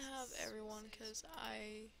wouldn't have everyone because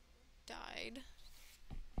I died.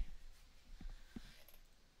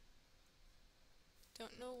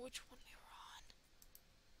 Don't know which one we were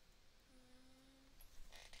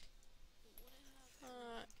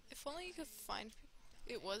on. If only you could find people.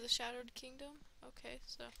 It was a Shattered Kingdom? Okay,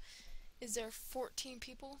 so is there 14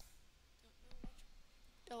 people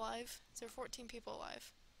alive? Is there 14 people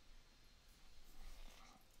alive?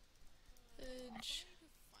 Edge.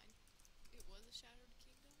 It was a Shattered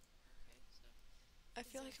Kingdom? Okay, so I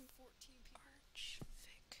feel like I'm 14 people.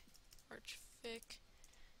 Archfic.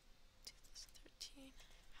 2013.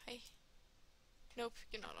 Hi. Nope,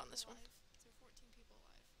 you're not on this one. Is there 14 people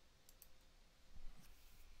alive?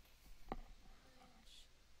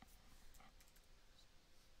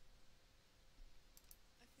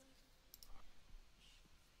 I feel like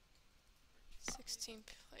I'm 16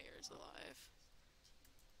 players alive.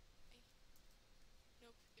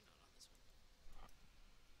 Nope, you're not on this one.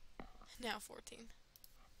 Now 14.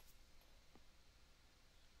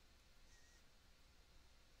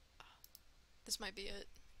 This might be it.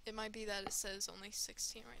 It might be that it says only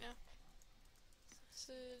 16 right now.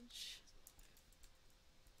 Message.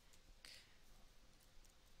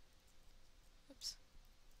 Oops.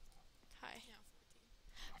 Hi.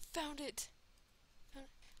 Found it!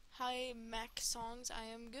 Hi, Mac Songs, I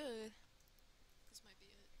am good. This might be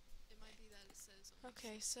it. It might be that it says only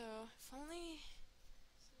okay, so if only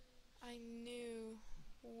I knew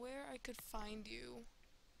where I could find you.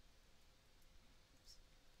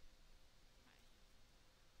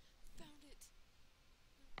 Found it!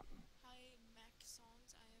 Hi, Mac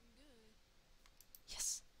Songs, I am good.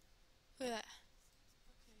 Yes! Look at that.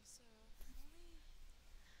 Okay, so if only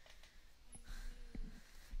I knew.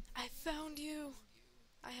 I found you!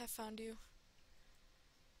 I have found you.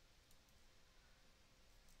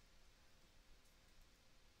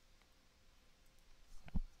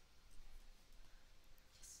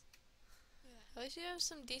 Yes. At least you have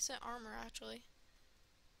some decent armor, actually.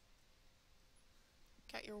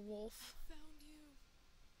 Got your wolf. I found you.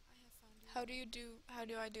 I have found you. How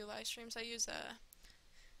do I do live streams? I use a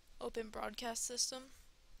open broadcast system.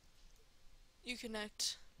 You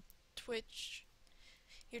connect Twitch,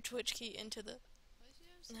 your Twitch key into the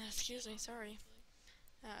excuse me, sorry.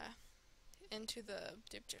 Into the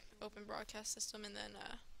open broadcast system, and then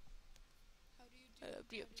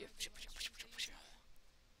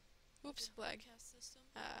oops, lag.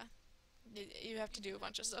 You have to do a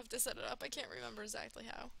bunch of stuff to set it up. I can't remember exactly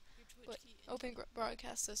how. But open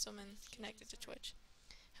broadcast system and connect it to Twitch.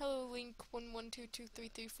 Hello, Link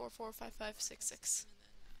 112233445566.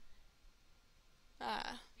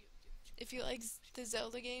 If you like the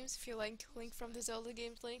Zelda games, if you like Link from the Zelda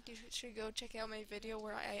games, Link, you should go check out my video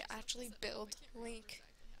where I actually build Link.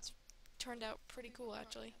 It's turned out pretty cool,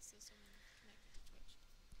 actually.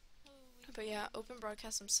 But yeah, open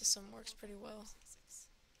broadcast system works pretty well.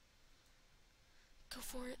 Go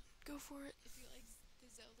for it. Go for it. If you like the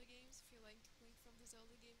Zelda games, if you like Link from the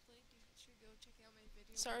Zelda games, Link, you should go check out my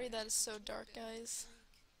video. Sorry that is so dark, guys.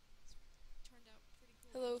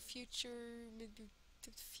 Hello, future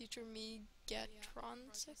me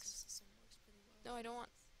Gatron 6? No, I don't want.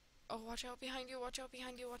 Oh, watch out behind you, watch out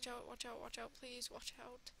behind you, watch out, watch out, watch out, please, watch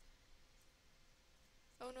out.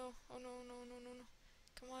 Oh no, oh no, no, no, no, no.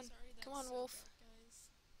 Come on, come on, wolf.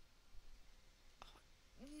 Oh,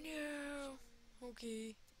 no.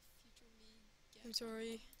 Okay. I'm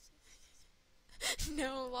sorry.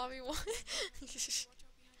 No, lobby 1.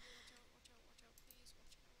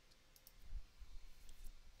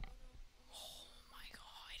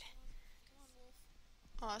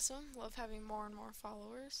 Awesome. Love having more and more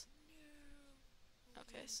followers.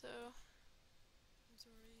 Okay, so. I'm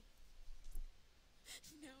sorry.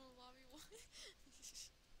 No, lobby 1.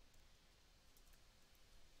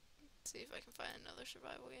 Let's see if I can find another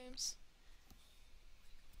survival games.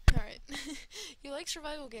 Alright. You like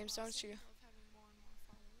survival games, don't you?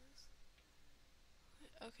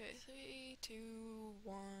 Okay, 3, 2,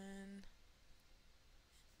 1.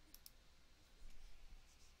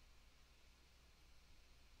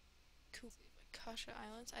 Kasha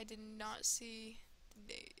Islands. I did not see.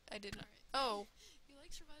 I did not. Oh, you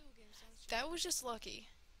like survival games, don't you? That was just lucky.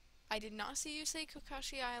 I did not see you say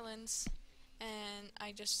Kakashi Islands, and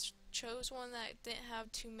I just chose one that didn't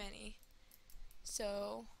have too many.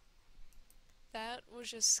 So that was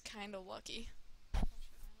just kind of lucky.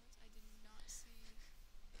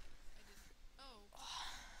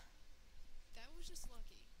 That was just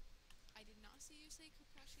lucky. I did not see you say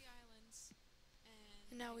Kakashi Islands,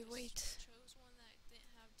 and now we wait. Chose one that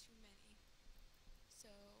didn't have too many, so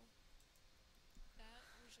that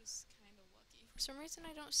was just kind of lucky. For some reason,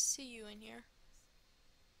 I don't see you in here.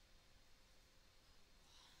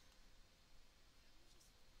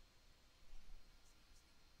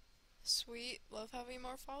 Sweet. Love having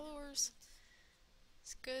more followers.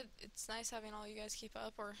 It's good. It's nice having all you guys keep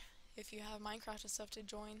up, or if you have Minecraft and stuff to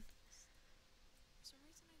join.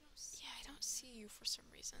 Yeah, I don't see you for some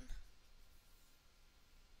reason.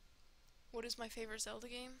 What is my favorite Zelda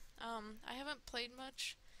game? I haven't played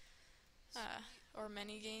much, or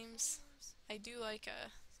many games. I do like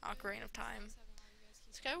Ocarina of Time.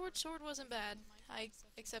 Skyward Sword wasn't bad.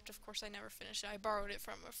 Except of course I never finished it. I borrowed it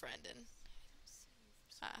from a friend and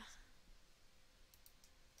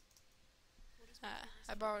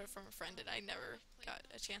I borrowed it from a friend and I never got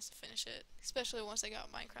a chance to finish it. Especially once I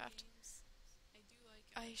got Minecraft.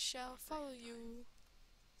 I shall follow you.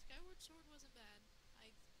 Skyward Sword wasn't bad.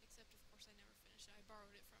 Except of course I never finished it. I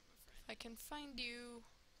borrowed it from a friend. If I can find you.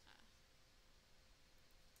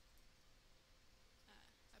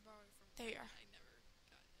 There you are.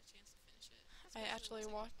 I actually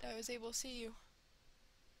walked. I was able to see you.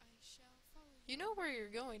 You know where you're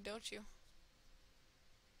going, don't you?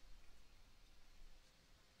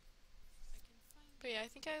 But yeah, I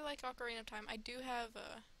think I like Ocarina of Time. I do have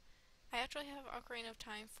I actually have Ocarina of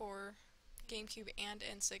Time for GameCube and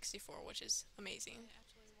N64, which is amazing.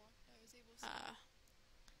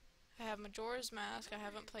 I have Majora's Mask. I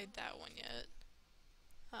haven't played that one yet.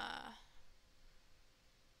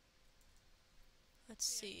 Let's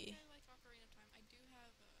see.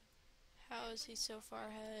 How is he so far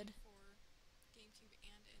ahead?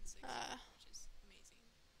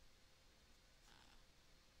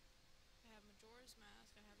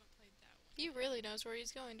 He really knows where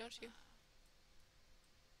he's going, don't you?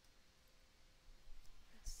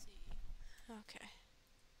 Okay.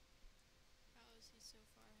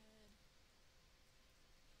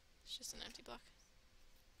 It's just an empty block.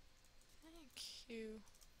 Thank you.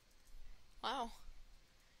 Wow.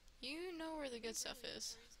 You know where the good stuff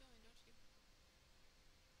is.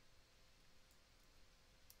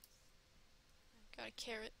 Got a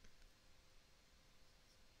carrot.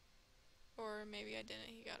 Or maybe I didn't.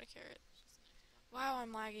 He got a carrot. Wow,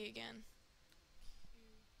 I'm laggy again.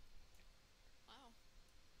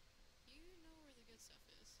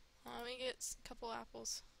 Let me get a couple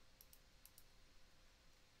apples.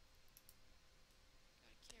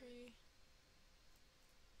 3.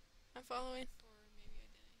 I'm following.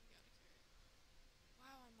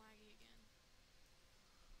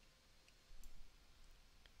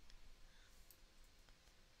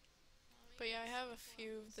 But yeah, I have a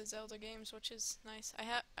few of the Zelda games, which is nice.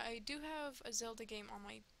 I do have a Zelda game on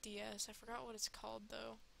my DS. I forgot what it's called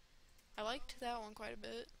though. I liked that one quite a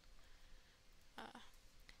bit.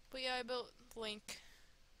 But yeah, I built Link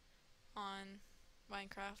on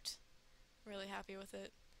Minecraft. Really happy with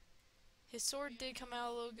it. His sword did come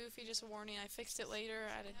out a little goofy, just a warning. I fixed it later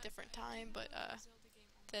at a different time, but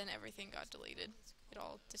then everything got deleted. It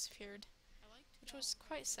all disappeared, which was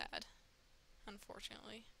quite sad,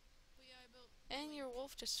 unfortunately. And your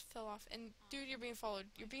wolf just fell off. And dude, you're being followed.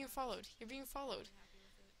 You're being followed. You're being followed.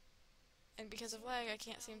 And because of lag, I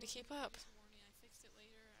can't seem to keep up.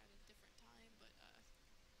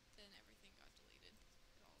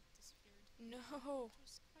 No.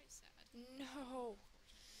 No.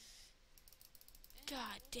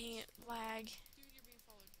 God dang it, lag.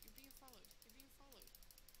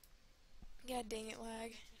 God dang it,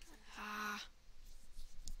 lag. Ah.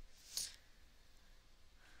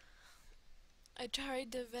 I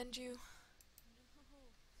tried to avenge you.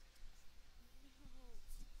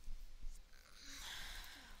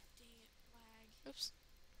 Oops.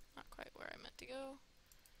 Not quite where I meant to go.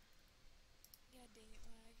 God dang it,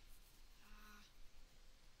 lag. Ah.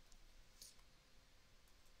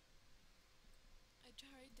 I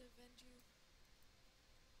tried to avenge you.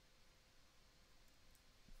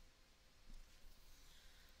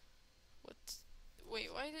 What? Wait,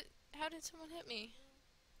 how did someone hit me?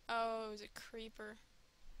 Oh, it was a creeper.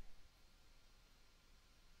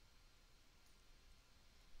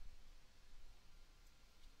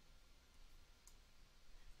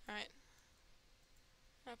 Alright.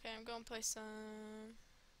 Okay, I'm going to play some...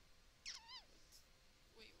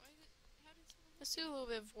 Let's do a little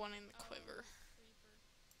bit of one in the quiver.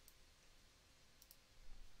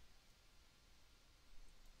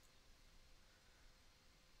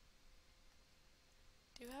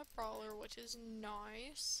 Do have Brawler, which is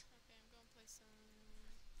nice.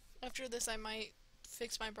 After this, I might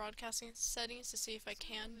fix my broadcasting settings to see if I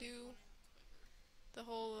can do the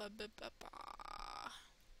whole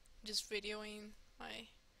just videoing my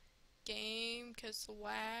game, because the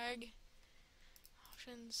lag.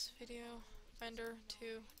 Options, video, render,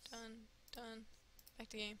 2, done, back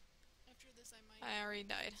to game. I already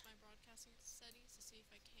died.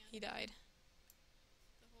 He died.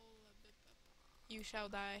 You shall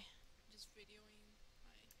die. is videoing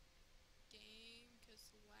my game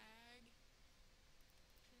because lag.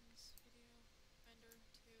 Options, video, render,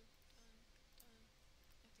 2, done, done.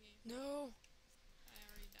 At the game. No! I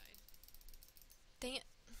already died. Dang it.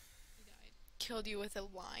 He died. Killed you with a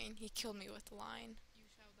line. He killed me with a line. You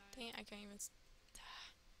shall die. Dang it, I can't even.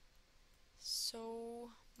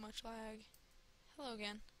 So much lag. Hello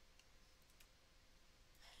again.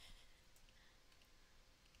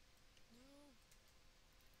 No.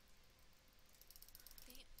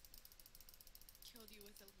 Dang it. Killed you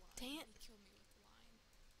with a line. Dang it. He killed me with a line.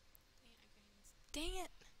 Dang it, I can't even. Dang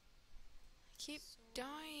it. I keep so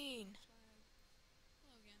dying.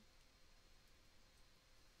 Hello again.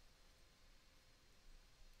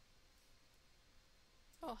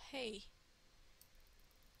 Oh, hey.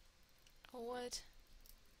 Oh, what?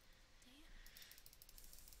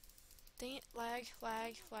 Dang it, lag,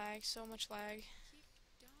 lag, lag, so much lag. Keep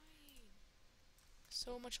dying.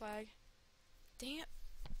 So much lag. Dang it.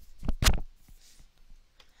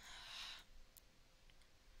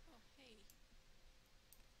 Oh, hey.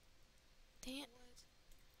 Dang it.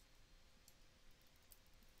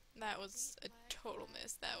 That was a total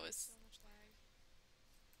miss. That was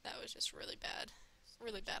just really bad.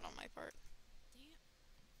 Really bad on my part.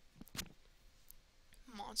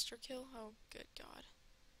 Monster kill? Oh, good God.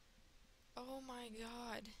 Oh my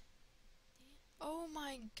God. Oh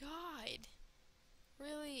my God.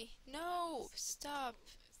 Really? No! Stop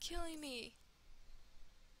killing me.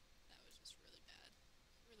 That was just really bad.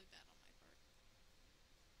 Really bad on my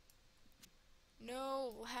part.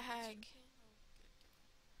 No, lag.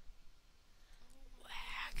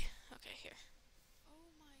 Lag. Okay, here. Oh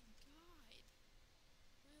my God.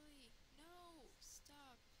 Really? No!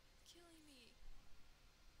 Stop killing me.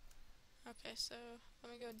 Okay, so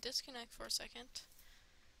let me go disconnect for a second.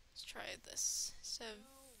 Let's try this. So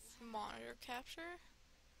monitor capture.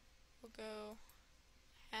 We'll go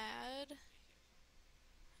add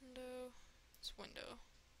window. It's window.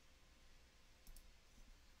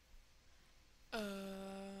 Okay,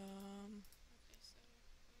 so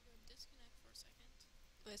let me go disconnect for a second.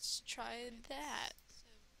 Let's try that. So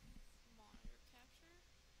monitor capture.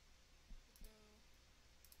 We'll go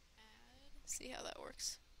add. See how that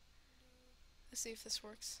works. Let's see if this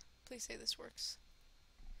works. Please say this works.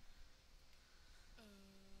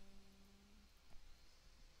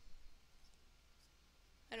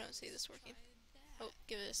 I don't see this working. Oh,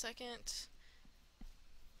 give it a second.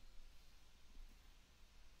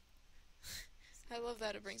 I love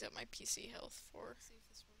that it brings up my PC health for. See if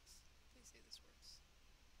this works. Please say this works.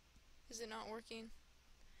 Is it not working?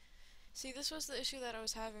 See, this was the issue that I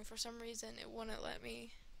was having. For some reason, it wouldn't let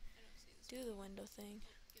me do the window thing.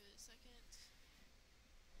 Give it a second.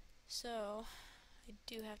 So, I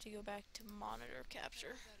do have to go back to monitor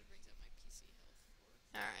capture.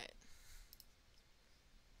 Alright.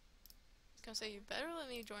 I was gonna say, you better let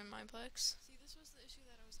me join Mineplex. See, this was the issue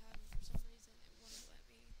that I was having. For some reason, it wouldn't let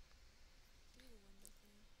me do the window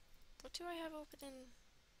thing. What do I have open in?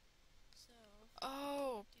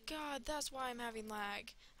 Oh, God, that's why I'm having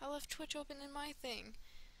lag. I left Twitch open in my thing.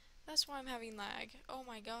 That's why I'm having lag. Oh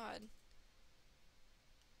my God.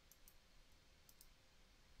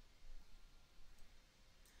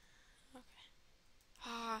 Okay.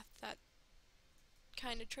 Ah, that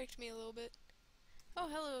kind of tricked me a little bit. Oh,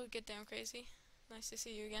 hello, Get Down Crazy. Nice to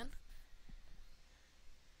see you again.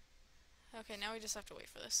 Okay, now we just have to wait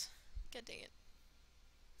for this. God dang it.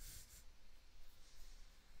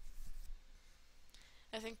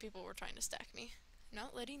 I think people were trying to stack me.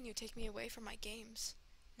 Not letting you take me away from my games.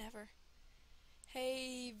 Never.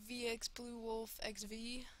 Hey, VX Blue Wolf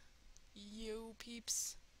XV. Yo,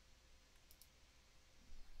 peeps.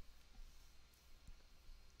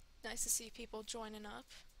 Nice to see people joining up.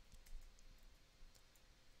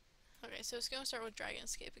 Okay, so it's gonna start with Dragon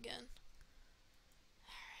Escape again.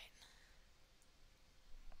 Alright.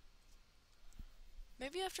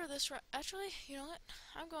 Maybe after this actually, you know what?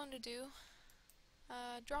 I'm going to do,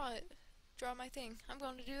 draw it. Draw my thing. I'm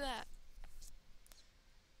going to do that.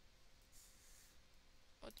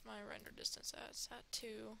 What's my render distance at? It's at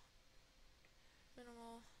 2.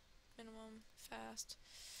 Minimum, fast.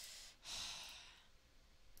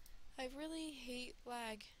 I really hate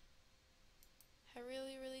lag. I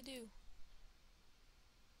really, really do.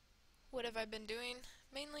 What have I been doing?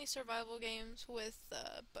 Mainly survival games with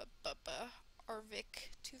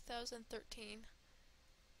Arvik 2013.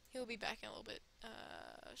 He'll be back in a little bit.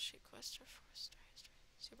 Shoot quest or forest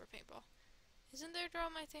super paintball. Isn't there draw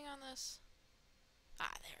my thing on this?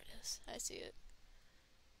 Ah, there it is. I see it.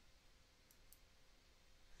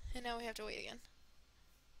 And now we have to wait again.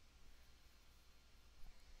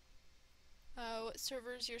 What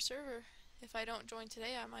server's your server. If I don't join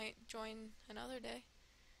today, I might join another day.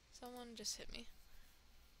 Someone just hit me.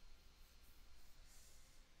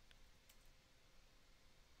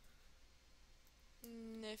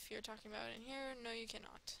 If you're talking about it in here, no you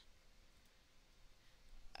cannot.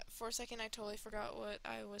 For a second I totally forgot what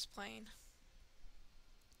I was playing.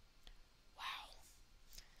 Wow.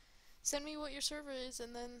 Send me what your server is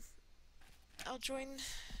and then I'll join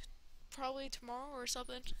probably tomorrow or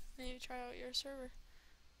something. Maybe try out your server.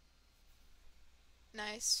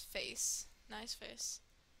 Nice face. Nice face.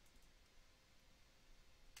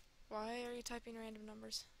 Why are you typing random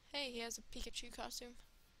numbers? Hey, he has a Pikachu costume.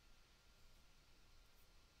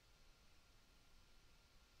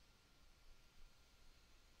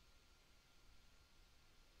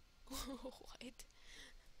 What?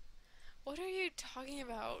 What are you talking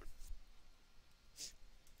about?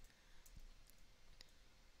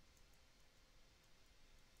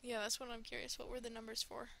 Yeah, that's what I'm curious. What were the numbers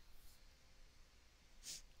for?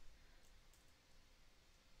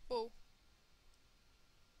 Whoa.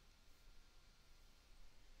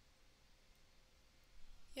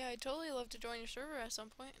 Yeah, I'd totally love to join your server at some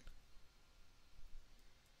point.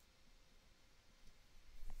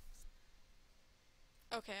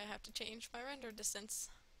 Okay, I have to change my render distance.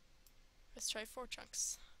 Let's try 4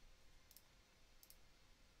 chunks.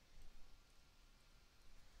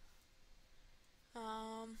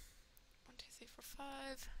 Um, 1, 2, 3, 4,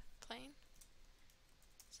 5. Plane?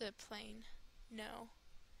 Is it plane? No.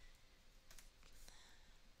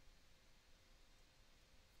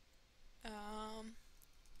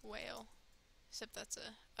 Whale. Except that's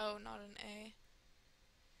a, oh, not an A.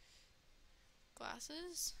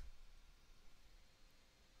 Glasses?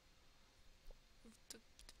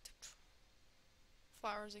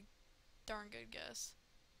 Flower's a darn good guess.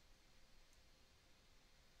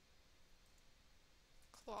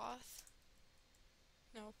 Cloth?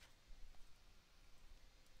 Nope.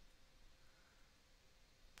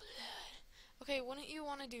 Blood. Okay, wouldn't you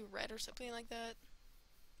want to do red or something like that?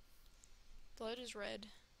 Blood is red.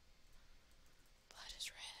 Blood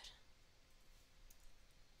is red.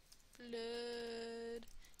 Blood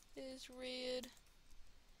is red.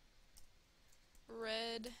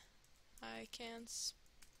 Red. I can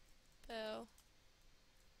spell.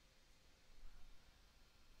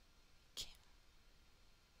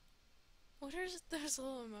 What are those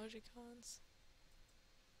little emojicons?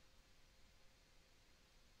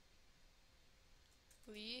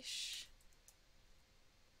 Leash.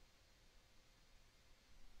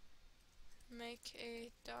 Make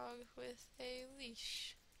a dog with a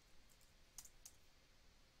leash.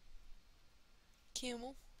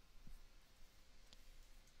 Camel.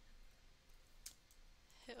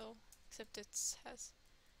 Hill. Except it has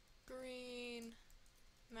green.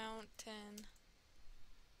 Mountain.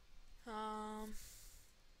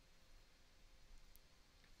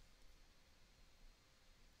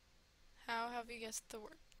 How have you guessed the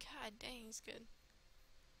word? God dang, he's good.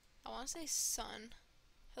 I want to say sun.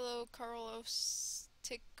 Hello, Carlos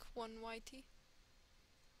Tick 1YT.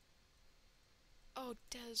 Oh,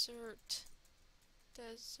 desert.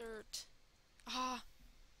 Desert. Ah,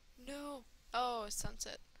 no. Oh,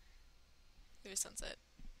 sunset. It was sunset.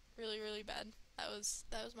 Really, really bad. That was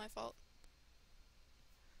my fault.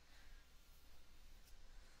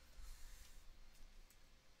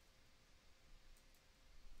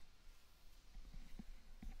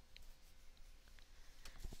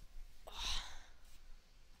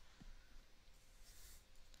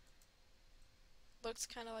 Looks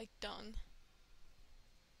kind of like dung.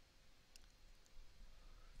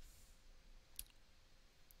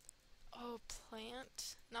 Oh,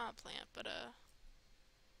 plant? Not a plant, but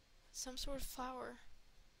some sort of flower.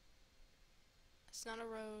 It's not a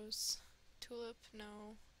rose. Tulip?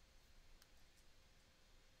 No.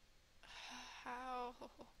 How?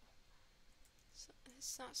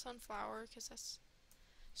 It's not sunflower, because that's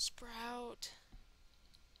sprout.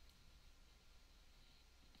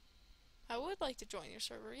 I would like to join your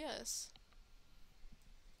server, yes.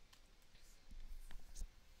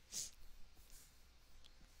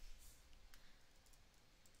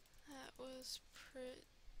 That was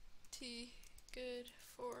pretty good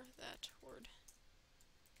for that word.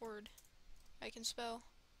 Word. I can spell.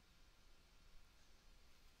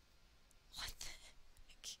 What the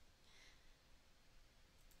heck?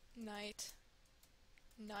 Night.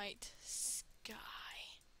 Night sky.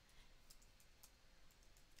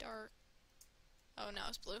 Dark. Oh, now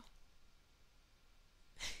it's blue.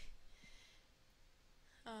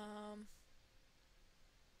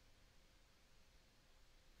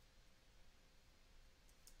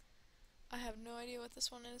 I have no idea what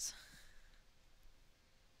this one is.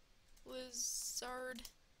 Lizard.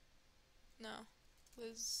 No.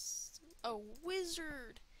 Oh,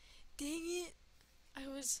 wizard! Dang it! I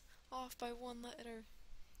was off by one letter.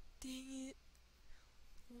 Dang it.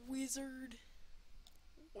 Wizard.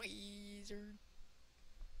 Wizard.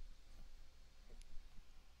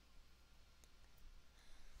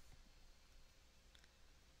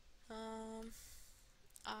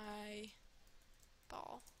 I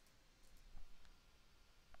ball.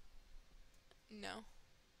 No.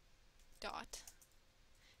 Dot.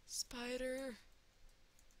 Spider.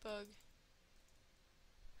 Bug.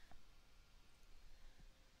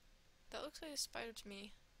 That looks like a spider to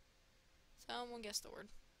me. Someone guess the word.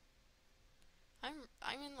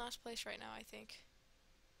 I'm in last place right now, I think.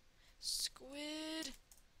 Squid.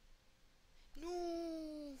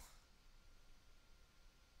 No.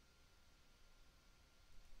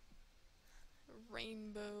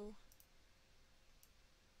 Rainbow.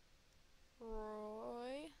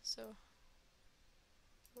 Roy. So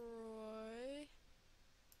Roy.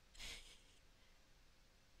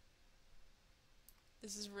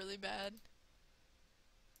 This is really bad.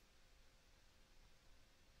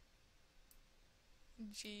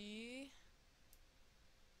 G.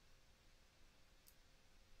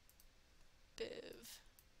 Biv.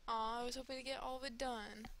 Aw, I was hoping to get all of it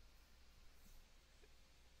done.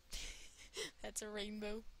 That's a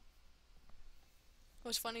rainbow.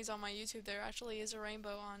 What's funny is on my YouTube there actually is a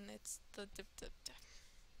rainbow on the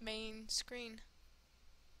main screen.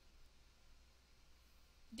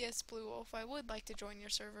 Yes, Blue Wolf, I would like to join your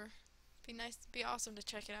server. Be nice, be awesome to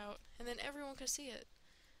check it out, and then everyone could see it.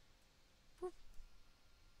 Whoop.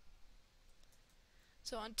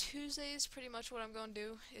 So on Tuesdays, pretty much what I'm going to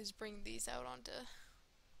do is bring these out onto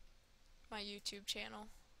my YouTube channel.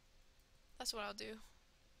 That's what I'll do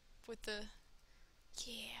with the,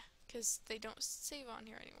 yeah, because they don't save on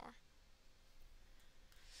here anymore.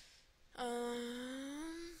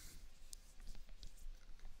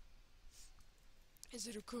 Is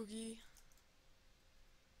it a cookie?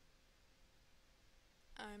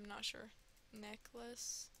 I'm not sure.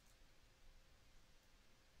 Necklace?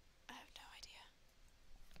 I have no idea.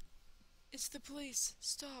 It's the police.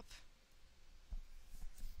 Stop.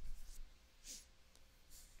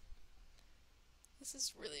 This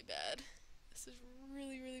is really bad. This is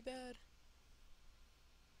really, really bad.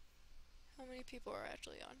 How many people are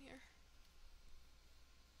actually on here?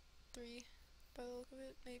 3, by the look of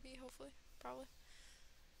it, maybe, hopefully, probably.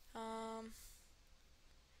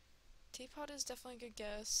 Teapot is definitely a good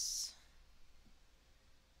guess.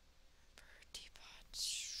 Bird, teapot.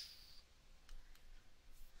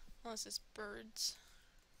 Unless it's birds.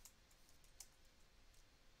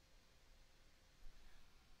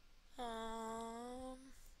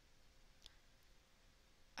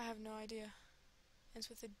 I have no idea. Ends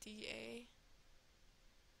with a D-A.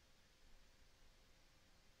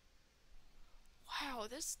 Wow,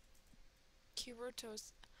 this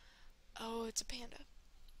Kiruto's... Oh, it's a panda.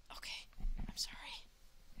 Okay, I'm sorry.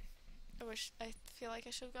 I feel like I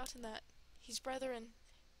should have gotten that. He's brethren.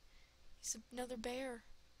 He's another bear.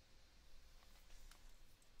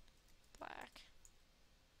 Black.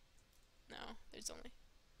 No, there's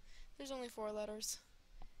only 4 letters.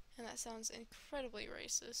 And that sounds incredibly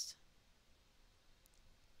racist.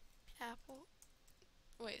 Apple.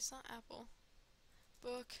 Wait, it's not apple.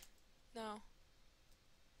 Book. No.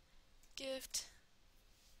 Gift.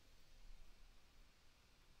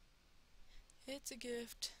 It's a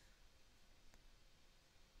gift.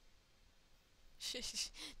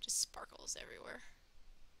 Just sparkles everywhere.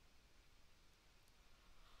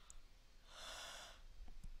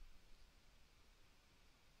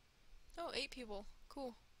 Oh, 8 people.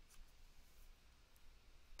 Cool.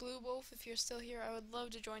 Blue Wolf, if you're still here, I would love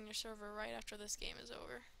to join your server right after this game is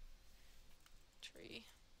over. Tree.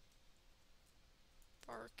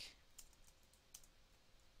 Bark.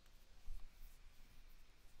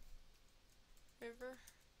 River.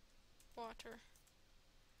 Water.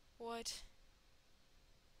 What?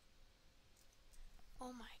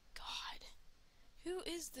 Oh my god. Who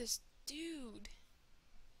is this dude?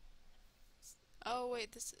 Oh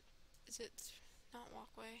wait, this is it not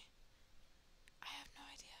walkway? I have no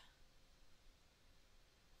idea.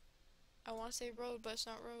 I want to say road, but it's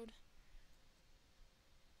not road.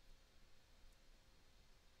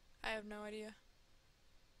 I have no idea.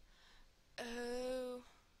 Oh.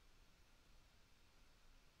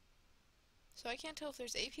 So I can't tell if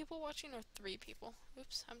there's 8 people watching or 3 people.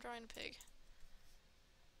 Oops, I'm drawing a pig.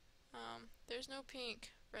 There's no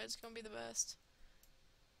pink. Red's gonna be the best.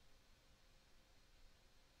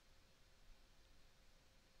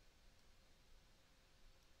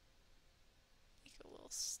 Make a little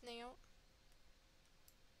snout.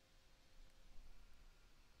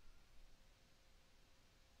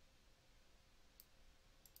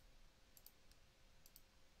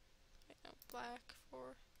 black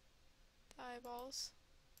for the eyeballs.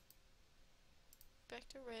 Back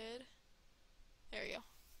to red. There you go.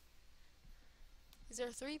 Is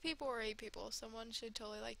there 3 people or 8 people? Someone should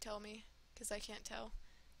totally like tell me, because I can't tell.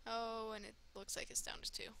 Oh, and it looks like it's down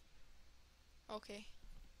to 2. Okay.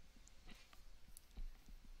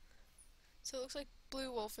 So it looks like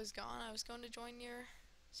Blue Wolf is gone. I was going to join your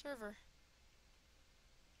server.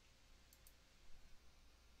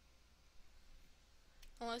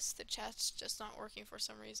 Unless the chat's just not working for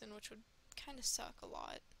some reason, which would kind of suck a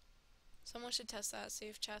lot. Someone should test that, see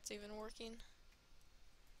if chat's even working.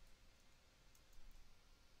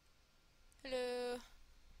 Hello,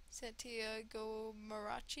 Santiago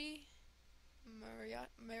Mariachi?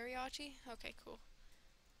 Mariachi? Okay, cool.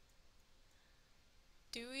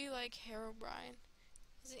 Dewey like Herobrine.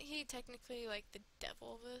 Isn't he technically like the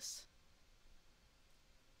devil of this?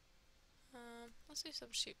 Let's do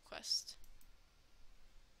some sheep quest.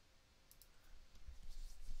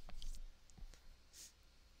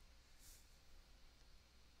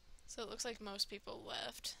 So it looks like most people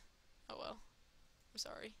left. Oh well. I'm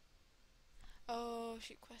sorry. Oh,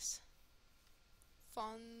 sheep quest.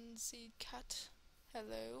 Fonzie Cat.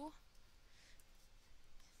 Hello.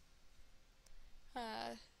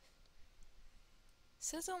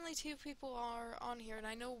 Says only 2 people are on here, and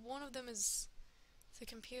I know one of them is the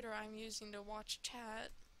computer I'm using to watch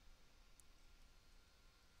chat.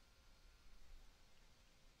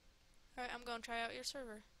 Alright, I'm gonna try out your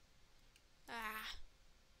server. Ah.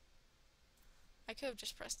 I could have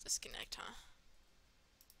just pressed disconnect, huh?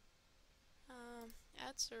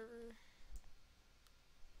 Add server.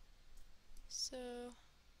 So,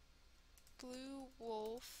 Blue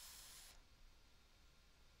Wolf.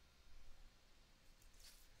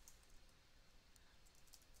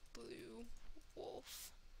 Blue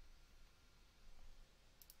Wolf.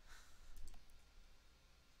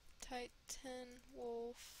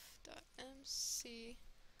 TitanWolf.mc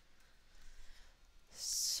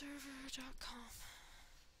server.com.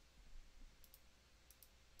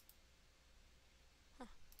 Huh.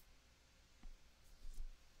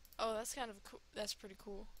 Oh, that's kind of cool. That's pretty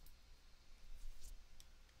cool.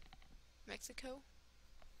 Mexico?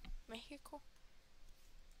 Mexico?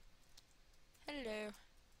 Hello.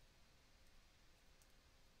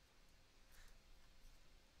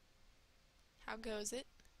 How goes it?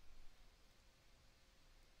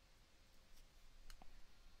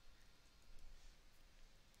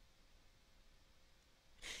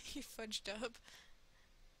 You fudged up.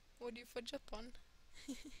 What do you fudge up on?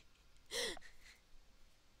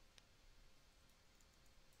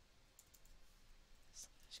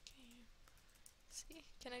 Slash game. See?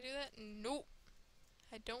 Can I do that? Nope.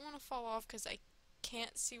 I don't want to fall off because I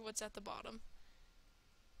can't see what's at the bottom.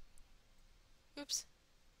 Oops.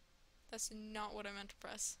 That's not what I meant to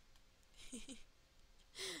press.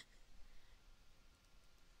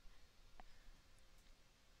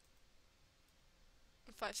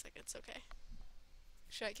 5 seconds, okay.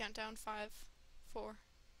 Should I count down? 5, 4,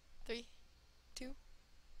 3, 2,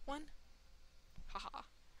 1? Haha.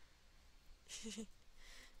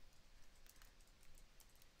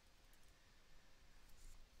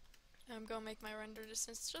 I'm gonna make my render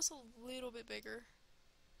distance just a little bit bigger.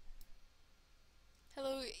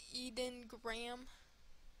 Hello, Eden Graham.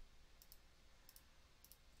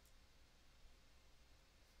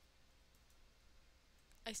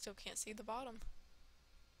 I still can't see the bottom.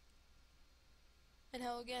 And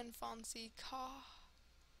hello again, Fonzie Ka.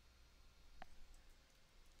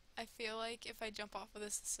 I feel like if I jump off of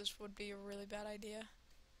this would be a really bad idea.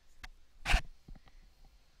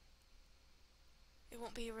 It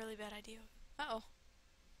won't be a really bad idea. Uh-oh.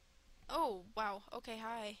 Oh, wow. Okay,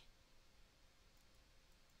 hi.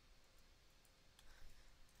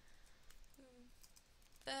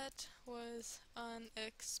 That was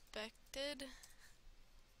unexpected.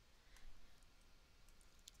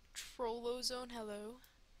 Trollozone, hello.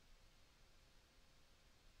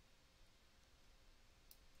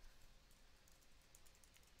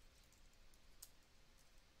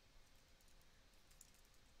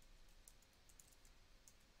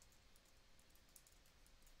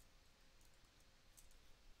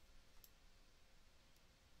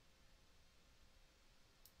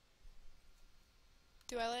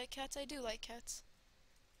 Do I like cats? I do like cats.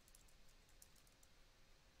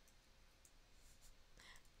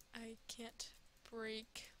 I can't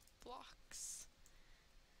break blocks.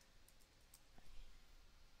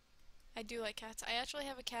 I do like cats. I actually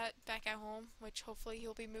have a cat back at home, which hopefully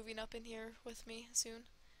he'll be moving up in here with me soon.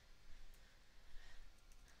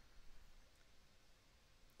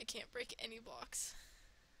 I can't break any blocks.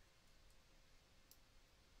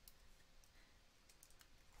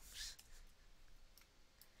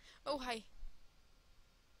 Oh, hi.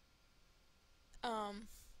 Um,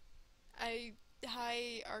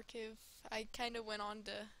 hi, Archive. I kind of went on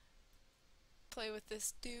to play with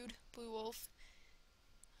this dude, Blue Wolf.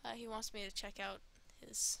 He wants me to check out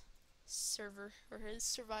his server, or his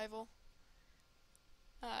survival.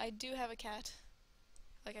 I do have a cat.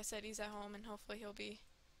 Like I said, he's at home, and hopefully he'll be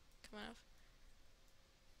coming up.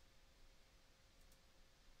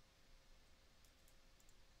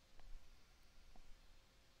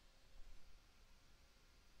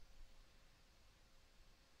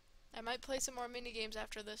 I might play some more mini games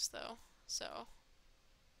after this, though. So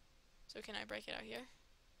can I break it out here?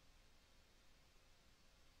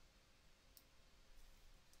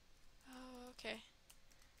 Oh, okay.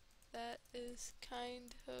 That is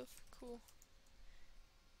kind of cool.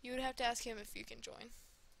 You would have to ask him if you can join.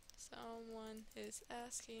 Someone is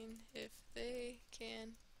asking if they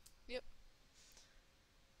can. Yep.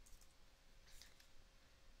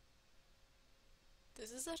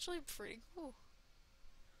 This is actually pretty cool.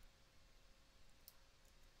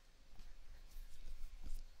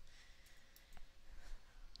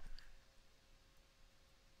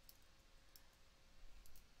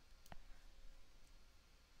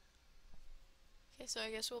 Okay, so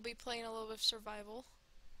I guess we'll be playing a little bit of survival.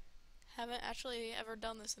 Haven't actually ever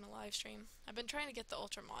done this in a live stream. I've been trying to get the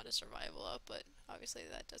ultra modded survival up, but obviously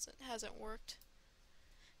that hasn't worked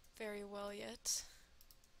very well yet.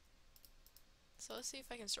 So let's see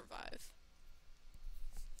if I can survive.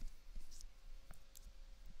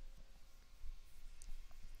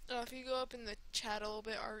 If you go up in the chat a little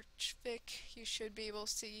bit, Archvic, you should be able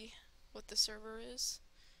to see what the server is.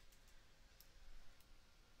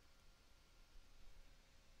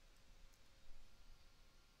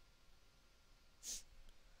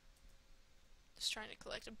 Just trying to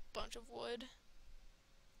collect a bunch of wood.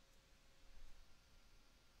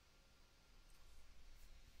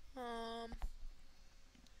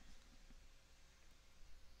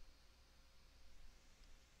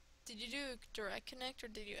 Did you do direct connect or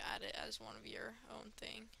did you add it as one of your own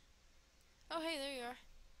thing? Oh, hey, there you are.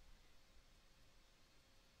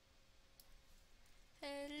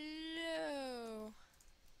 Hello.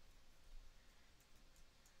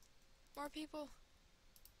 More people.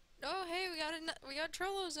 Oh, hey, we got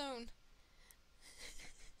Trollo Zone.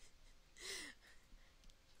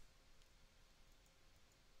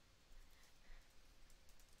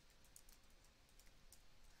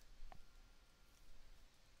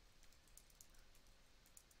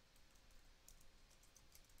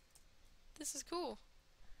 This is cool.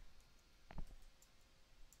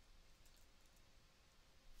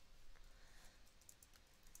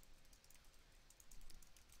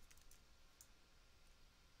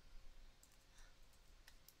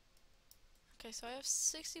 Okay, so I have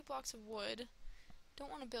 60 blocks of wood.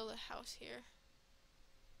 Don't want to build a house here.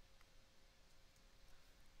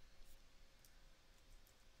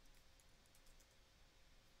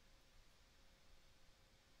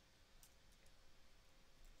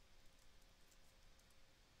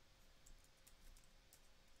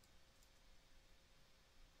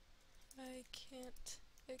 I can't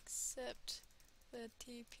accept the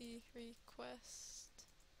TP request.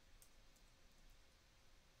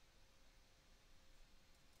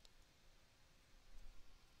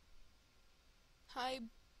 Hi.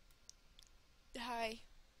 Hi.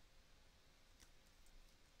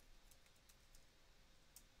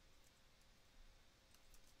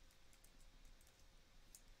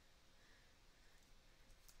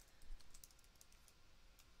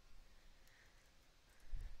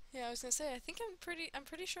 Yeah, I was gonna say, I'm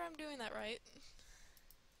pretty sure I'm doing that right.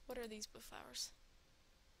 What are these blue flowers?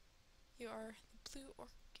 You are the blue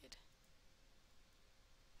orchid.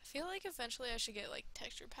 I feel like eventually I should get like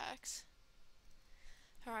texture packs.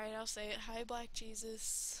 Alright, I'll say it. Hi, Black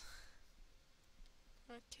Jesus.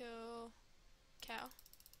 I'm gonna kill cow.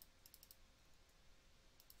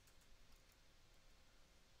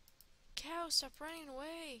 Cow, stop running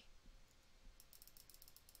away!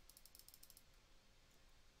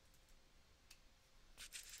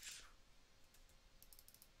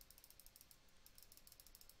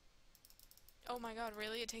 Oh my god,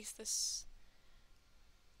 really? It takes this...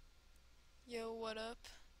 Yo, what up?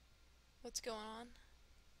 What's going on?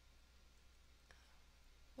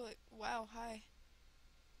 What? Wow, hi.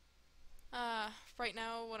 Right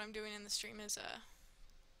now what I'm doing in the stream is,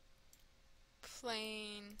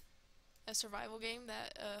 playing a survival game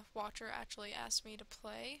that a watcher actually asked me to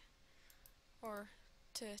play, or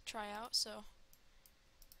to try out, so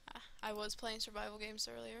I was playing survival games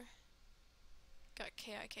earlier. Got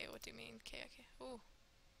KIK, what do you mean, KIK? Ooh.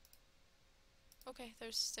 Okay,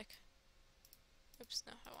 there's a stick. Oops,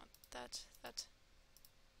 no, I want that.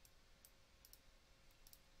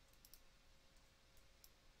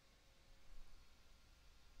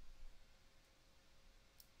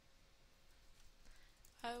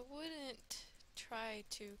 wouldn't try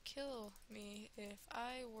to kill me if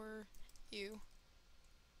I were you.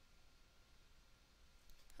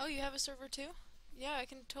 Oh, you have a server too? Yeah, I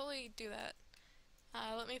can totally do that.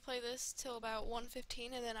 Let me play this till about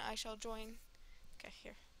 1:15 and then I shall join. Okay,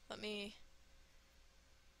 here. Let me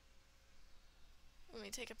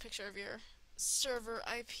take a picture of your server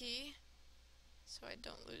IP so I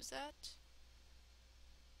don't lose that.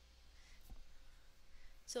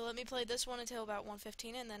 So let me play this one until about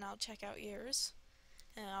 1:15 and then I'll check out yours.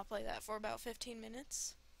 And I'll play that for about 15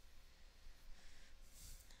 minutes.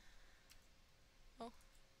 Oh,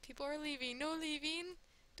 people are leaving. No leaving!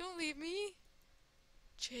 Don't leave me!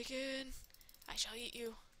 Chicken! I shall eat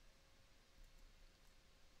you.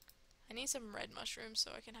 I need some red mushrooms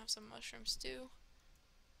so I can have some mushroom stew.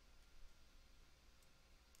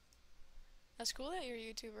 That's cool that you're a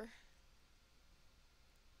YouTuber.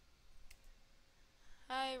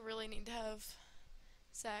 I really need to have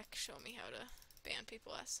Zach show me how to ban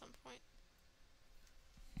people at some point.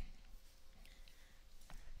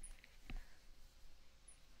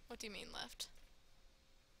 What do you mean left?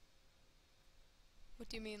 What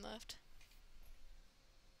do you mean left?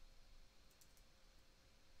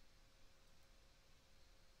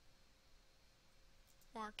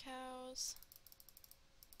 More cows.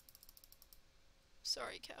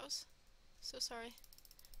 Sorry, cows. So sorry.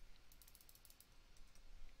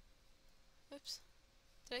 Oops.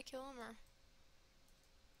 Did I kill him or?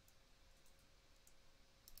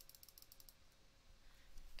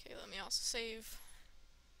 Okay, let me also save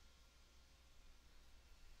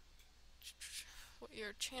what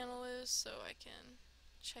your channel is so I can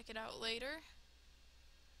check it out later.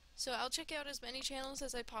 So I'll check out as many channels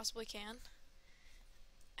as I possibly can.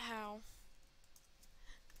 How?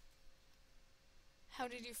 How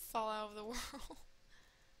did you fall out of the world?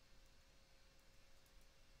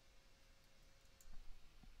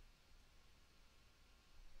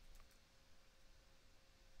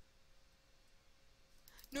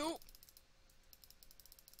 No!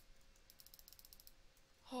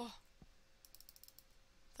 Oh.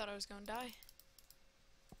 Thought I was gonna die.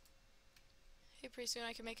 Hey, pretty soon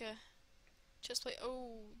I can make a chest plate.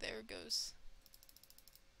 Oh, there it goes.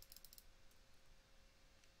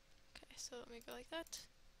 Okay, so let me go like that.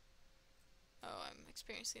 Oh, I'm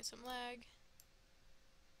experiencing some lag.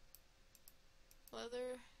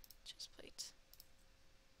 Leather chest plate.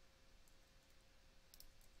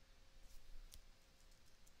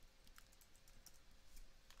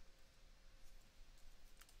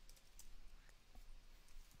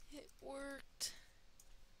 It worked.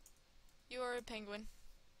 You are a penguin.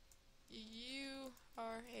 You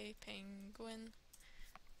are a penguin.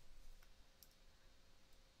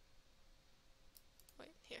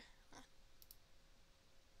 Wait, here. Hold on.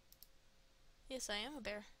 Yes, I am a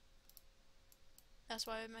bear. That's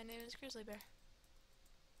why my name is Grizzly Bear.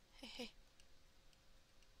 Hey, hey.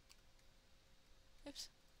 Oops.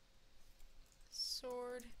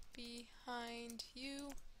 Sword behind you.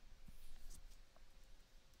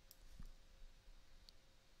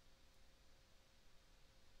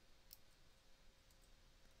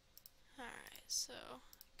 Alright, so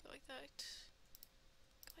go like that.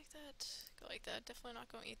 Go like that. Go like that. Definitely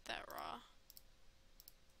not gonna eat that raw.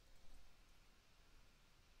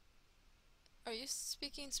 Are you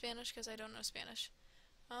speaking Spanish? Because I don't know Spanish.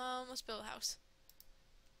 Let's build a house.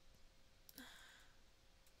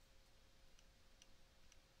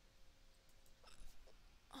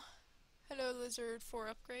 Hello, lizard 4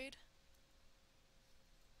 upgrade.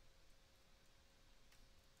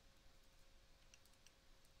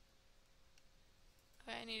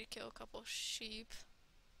 Okay, I need to kill a couple sheep.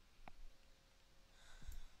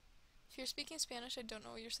 If you're speaking Spanish, I don't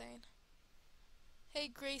know what you're saying. Hey,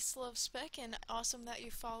 Grace Love Spec, and awesome that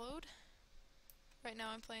you followed. Right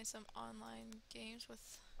now I'm playing some online games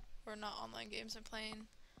with, or not online games, I'm playing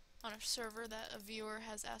on a server that a viewer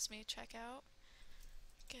has asked me to check out.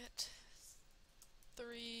 Get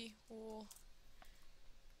 3 wool.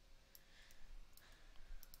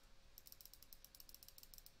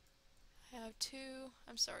 I have 2.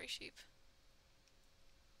 I'm sorry, sheep.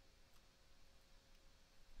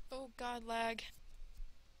 Oh god, lag.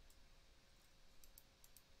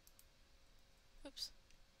 Oops.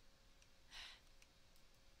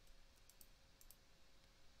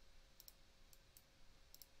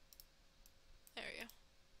 There we go.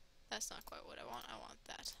 That's not quite what I want. I want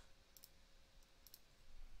that.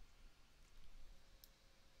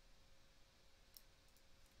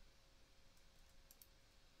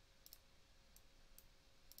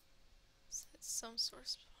 Set some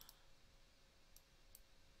source.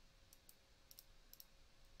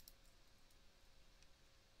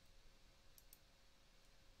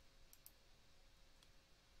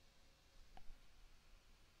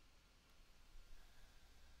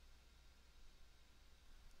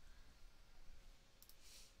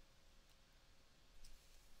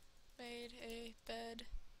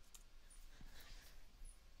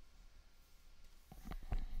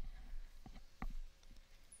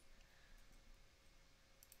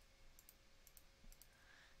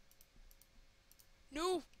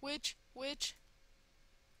 No! Witch! Witch!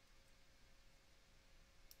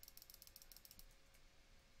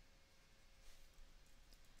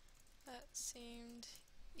 That seemed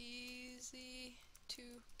easy to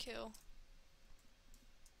kill.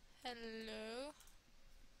 Hello?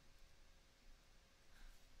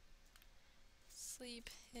 Sleep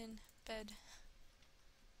in bed.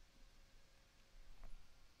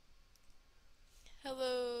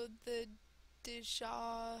 Hello, the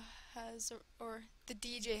the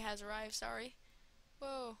DJ has arrived, sorry.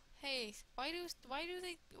 Whoa, hey, why do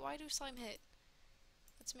slime hit?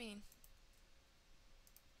 That's mean.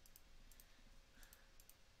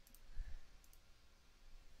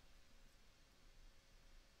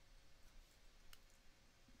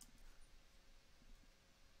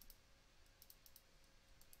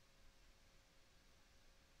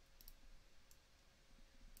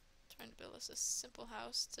 Trying to build us a simple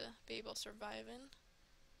house to be able to survive in.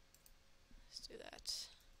 Let's do that.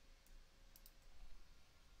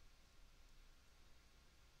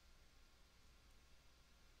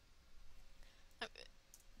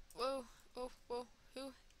 Whoa, oh, whoa,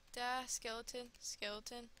 who? Da, skeleton,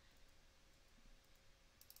 skeleton.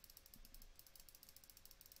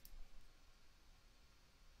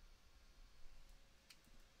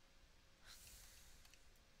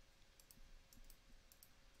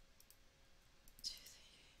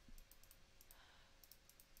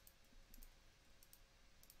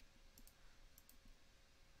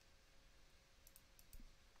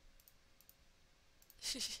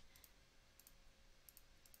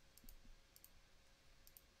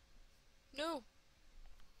 No!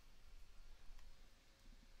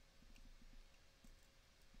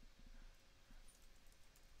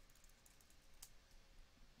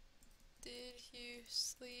 Did you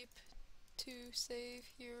sleep to save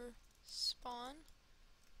your spawn?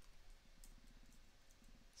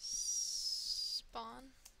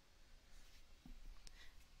 Spawn?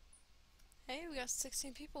 Hey, we got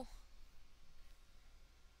 16 people.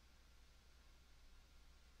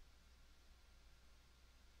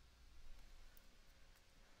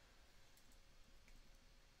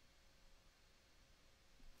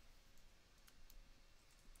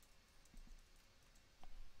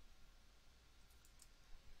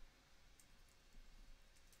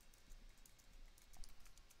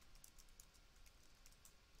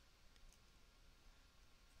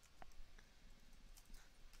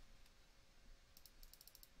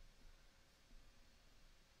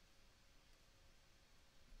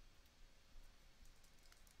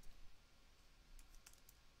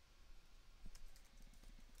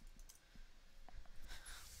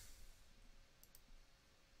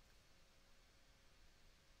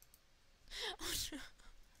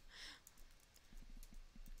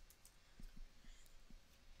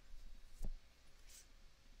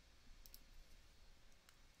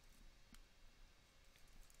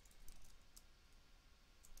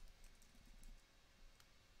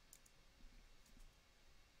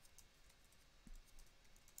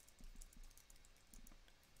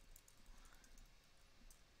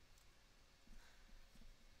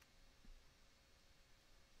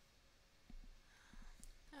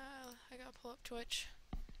 I gotta pull up Twitch.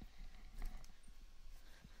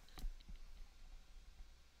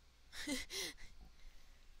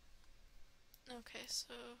 Okay,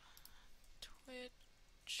 so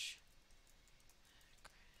Twitch.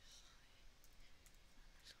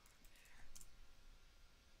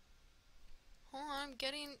 Hold on, I'm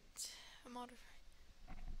getting a moderator.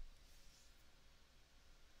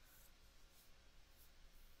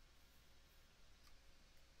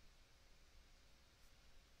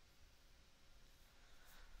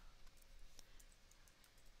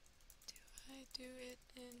 Do I do it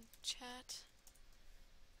in chat?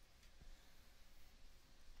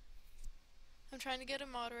 I'm trying to get a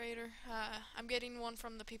moderator. I'm getting one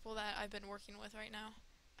from the people that I've been working with right now.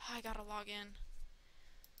 I gotta log in.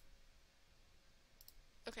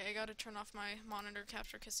 Okay, I gotta turn off my monitor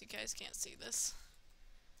capture because you guys can't see this.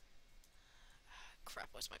 Crap,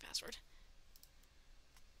 what's my password?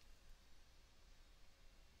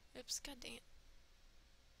 Oops, god dang it.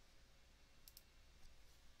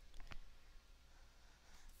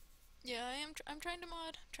 Yeah, I'm trying to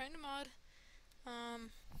mod.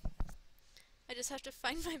 I just have to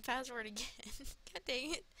find my password again. God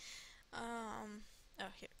dang it. Oh,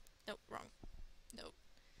 here. Nope, wrong. Nope.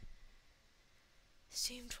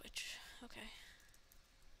 Steam Twitch. Okay.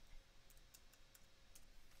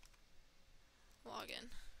 Login.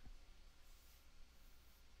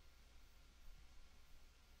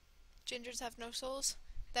 Gingers have no souls?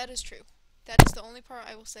 That is true. That is the only part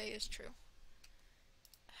I will say is true.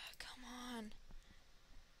 Come on.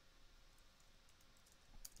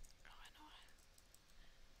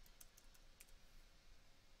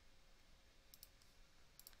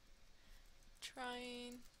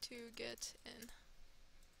 Trying to get in.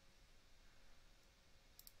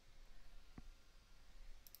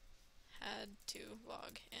 Had to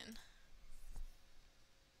log in.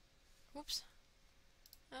 Oops.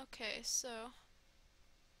 Okay, so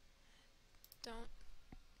don't.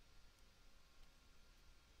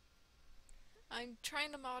 I'm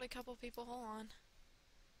trying to mod a couple people. Hold on.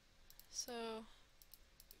 So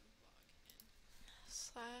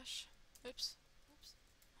slash. Oops.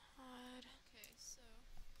 Mod. Okay, so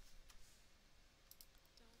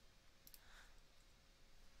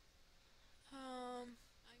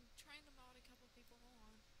I'm trying to mod a couple people. Hold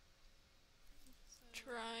on. So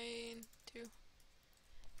trying to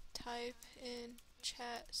type in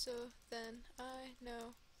chat so then I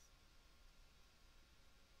know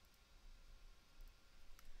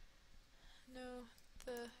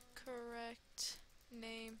the correct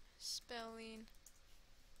name spelling.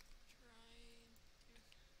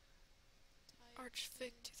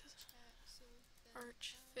 Archfic 2000.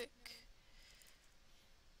 Archfic.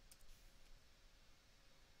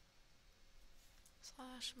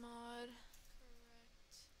 Slash mod.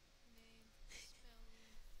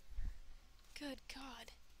 Good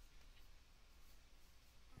God.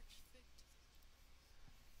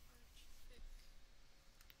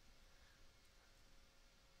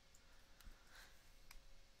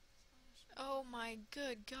 Oh my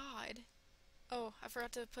good God. Oh, I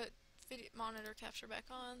forgot to put video monitor capture back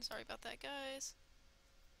on. Sorry about that, guys.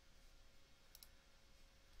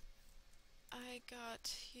 I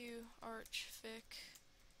got you, Archfic.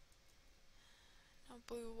 Now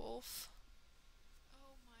Blue Wolf.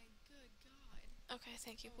 Oh my good God. Okay,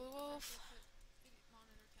 thank you, Blue Wolf.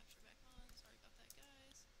 Monitor capture back on. Sorry about that,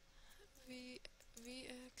 guys.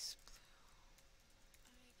 VX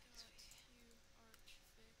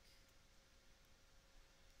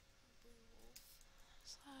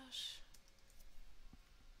slash.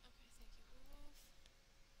 Okay, thank you, Blue Wolf.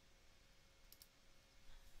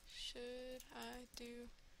 Should I do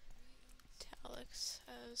Talix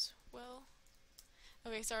as well?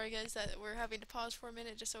 Okay, sorry guys that we're having to pause for a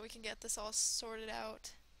minute just so we can get this all sorted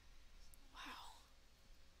out. Wow.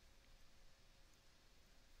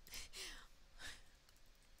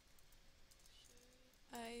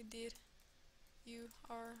 I did. You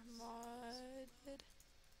are modded.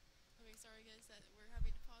 Okay, sorry guys that we're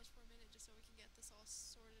having to pause for a minute just so we can get this all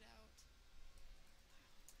sorted out.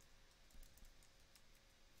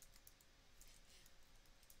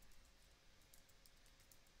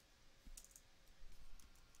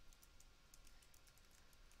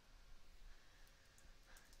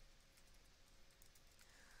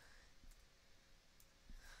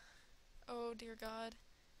 Oh dear God.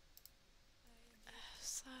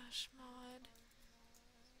 Slash mod.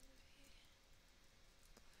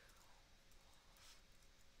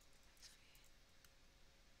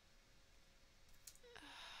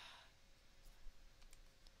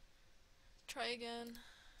 Try again.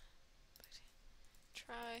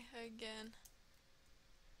 Try again.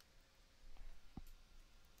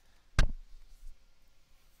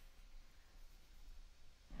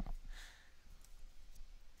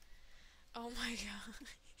 Oh my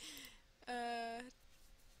God.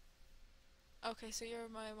 Okay, so you're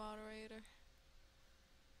my moderator.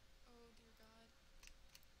 Oh dear God.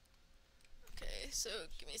 Okay, so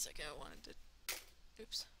give me a second. I wanted to.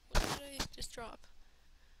 Oops. What did I just drop?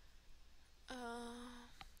 Try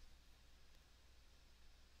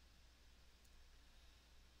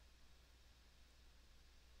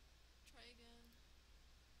again.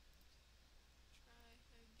 Try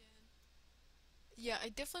again. Yeah, I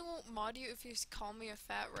definitely won't mod you if you call me a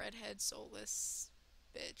fat redhead soulless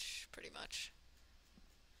bitch, pretty much.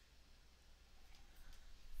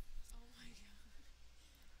 Oh my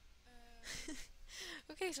God.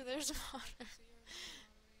 Okay, so there's a moderator.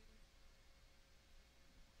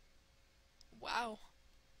 Wow.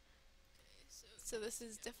 So this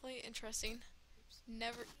is definitely interesting.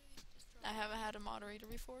 Never, I haven't had a moderator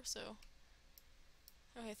before, so.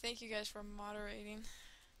 Okay, thank you guys for moderating.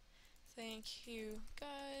 Thank you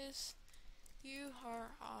guys. You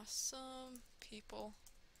are awesome people.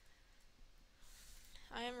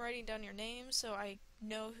 I am writing down your names so I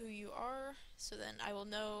know who you are, so then I will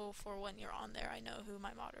know for when you're on there. I know who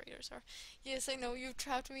my moderators are. Yes, I know you've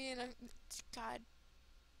trapped me and I'm. God.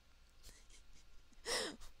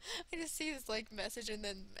 I just see this like message and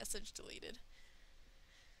then message deleted.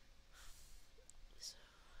 So.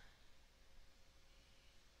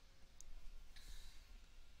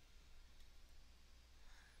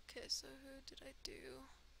 Okay, so who did I do?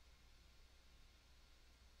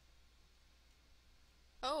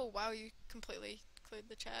 Oh, wow, you completely cleared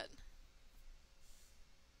the chat.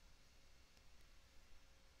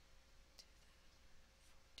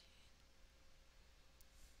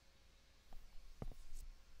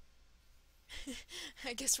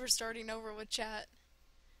 I guess we're starting over with chat.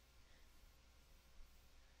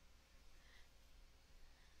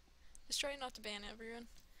 Just try not to ban everyone.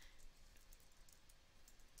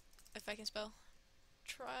 If I can spell.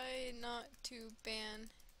 Try not to ban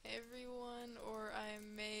everyone, or I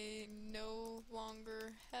may no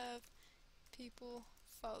longer have people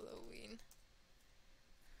following.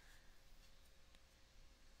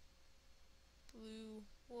 Blue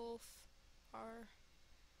Wolf R.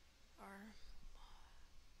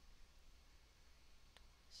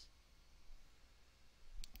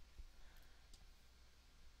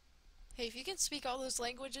 Hey, if you can speak all those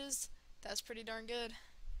languages, that's pretty darn good.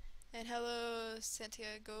 And hello,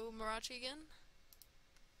 Santiago Marachi again.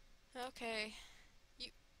 Okay.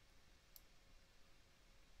 You.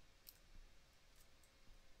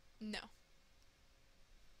 No.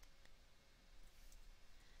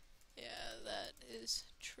 Yeah, that is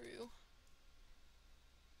true.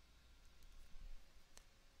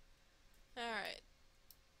 Alright.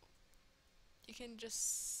 You can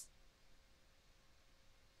just.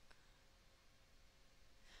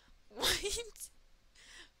 What?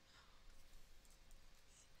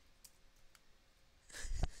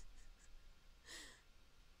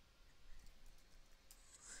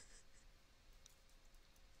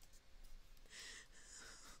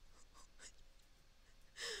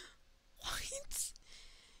 What?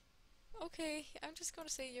 Okay, I'm just gonna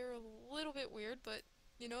say you're a little bit weird, but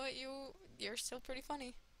you know what? You're still pretty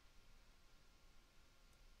funny.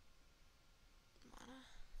 Mana.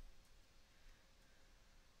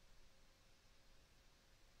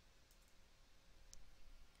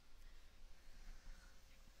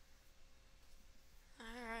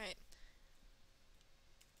 Alright.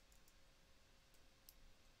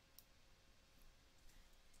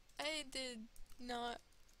 I did not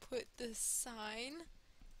put the sign.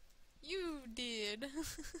 You did.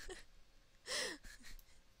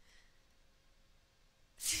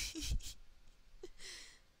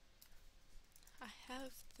 I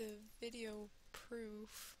have the video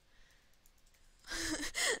proof.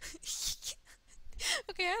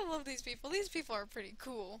 Okay, I love these people. These people are pretty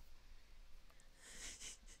cool.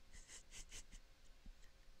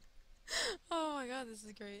 Oh my god, this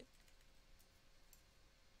is great.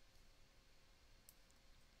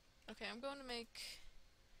 Okay, I'm going to make...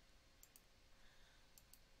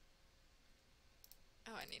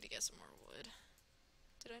 Oh, I need to get some more wood.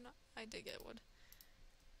 Did I not? I did get wood.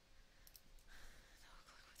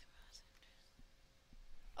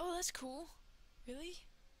 Oh, that's cool. Really?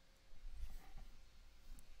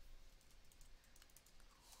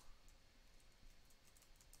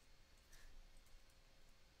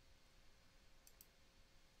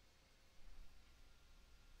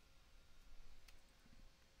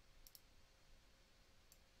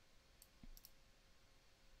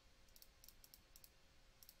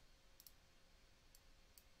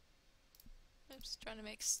 I'm just trying to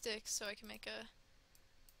make sticks so I can make a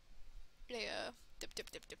dip dip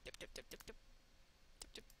dip dip dip dip dip dip dip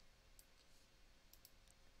dip dip.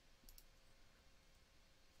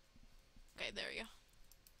 Okay, there you go.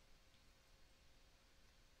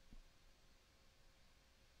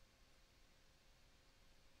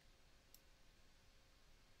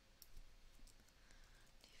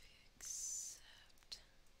 Accept.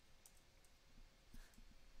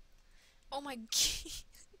 Oh my god.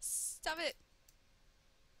 Stop it.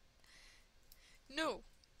 No.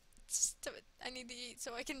 Stop it. I need to eat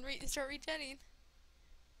so I can start regenning.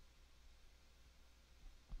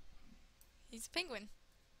 He's a penguin.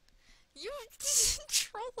 You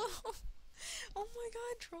Trollo. Oh my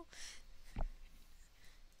god, troll.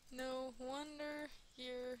 No wonder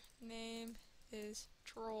your name is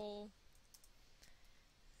Troll.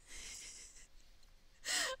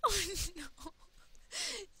 Oh no.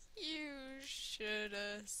 You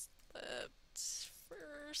shoulda slept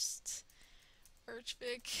first.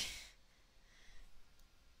 Archvic.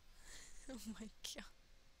 Oh my god.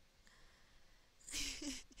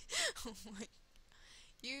 Oh my.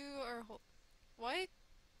 You are. What?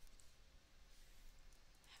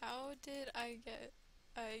 How did I get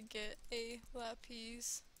a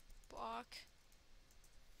lapis block?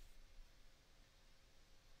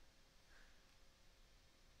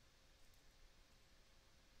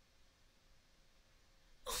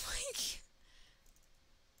 Oh my god.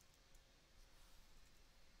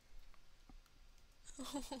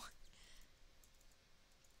 Oh.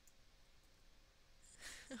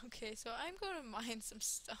 Okay, so I'm going to mine some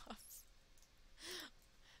stuff.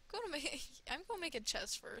 I'm gonna make a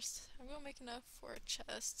chest first. I'm gonna make enough for a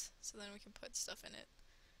chest, so then we can put stuff in it.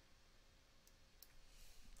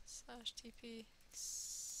 /TP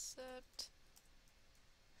accept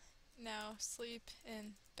Now sleep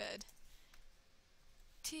in bed.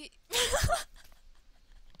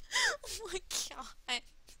 Oh my god.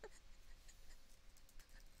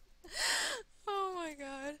 Oh my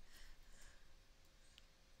god.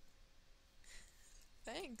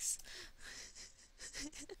 Thanks.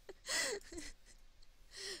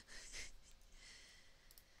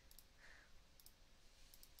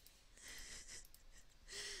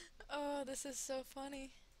 Oh, this is so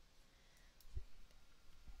funny.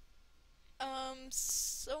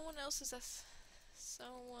 Someone else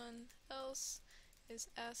is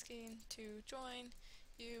asking to join.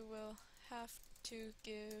 You will have to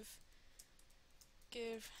give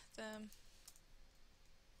them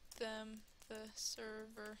the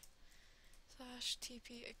server /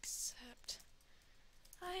 TP accept.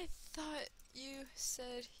 I thought you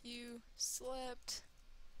said you slept.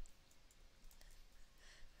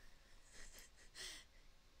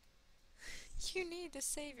 You need to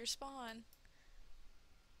save your spawn.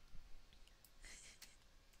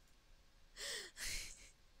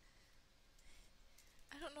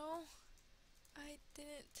 I don't know. I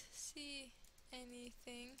didn't see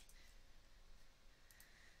anything.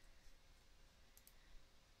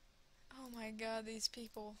 Oh my god, these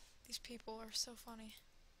people are so funny.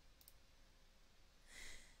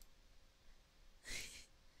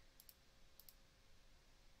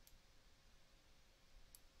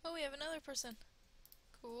 Oh, we have another person.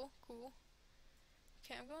 Cool, cool.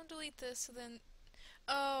 Okay, I'm going to delete this so then...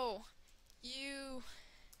 Oh! You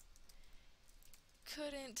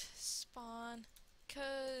couldn't spawn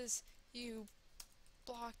 'cause you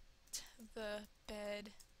blocked the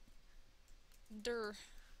bed. Durr.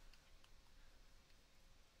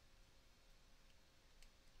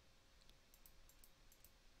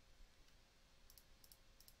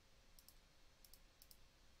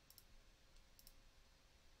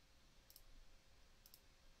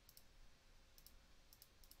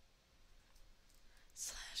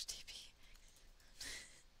 / TP.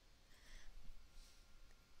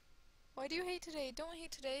 Why do you hate today? Don't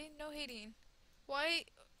hate today. No hating. Why?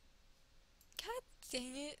 God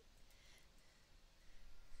dang it.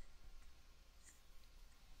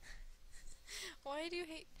 Why do you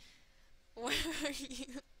hate? Where are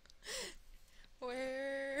you?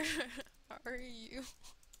 Where are you?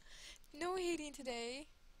 No hating today.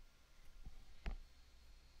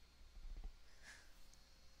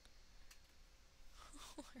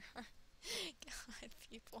 Where are... God,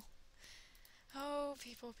 people. Oh,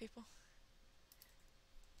 people.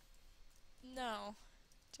 No.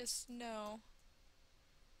 Just no.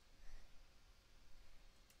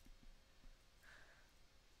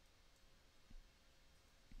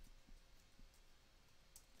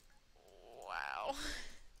 Wow.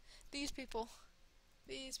 These people.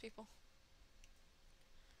 These people.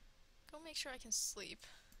 Go make sure I can sleep.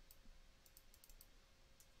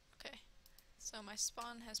 Okay. So my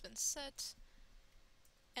spawn has been set.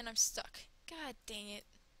 And I'm stuck. God dang it.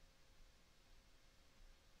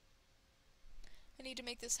 I need to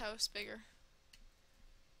make this house bigger.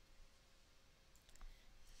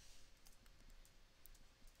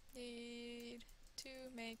 Need to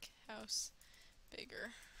make house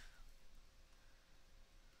bigger.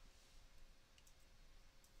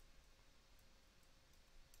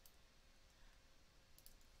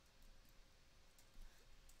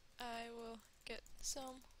 I will get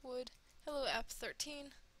some wood. Hello, app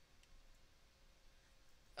 13.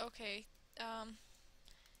 Okay,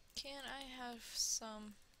 can I have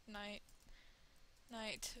some night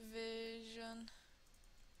vision?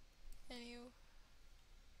 Any...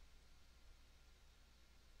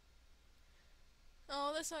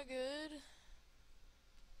 Oh, that's not good.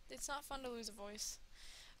 It's not fun to lose a voice.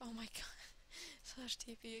 Oh my god. /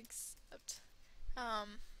 TP accept.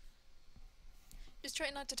 Just try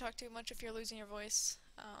not to talk too much if you're losing your voice.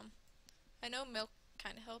 I know milk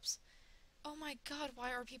kind of helps. Oh my god,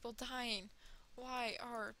 why are people dying? Why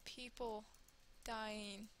are people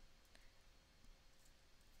dying?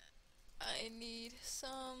 I need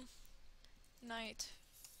some night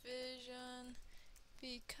vision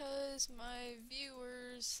because my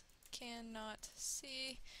viewers cannot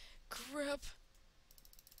see. Grip.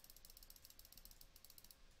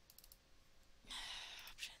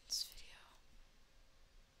 Options, video.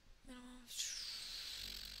 Minimum.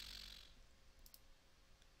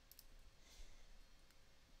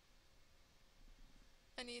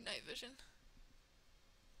 I need night vision.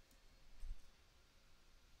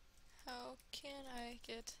 How can I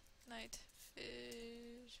get night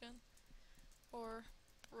vision or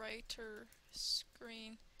brighter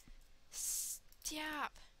screen?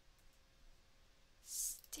 Stop!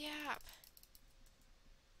 Stop!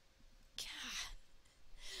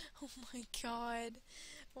 God. Oh my god.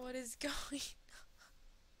 What is going on?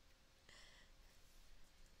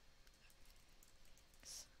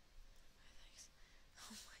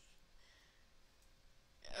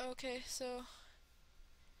 Okay, so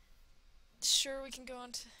sure we can go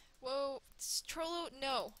on to. Whoa, Trollo,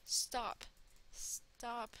 no, stop.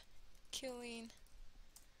 Stop killing.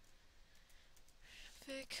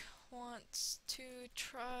 Vic wants to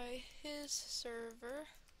try his server,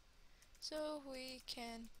 so we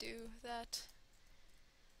can do that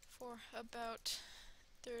for about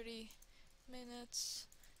 30 minutes.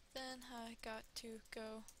 Then I got to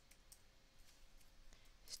go.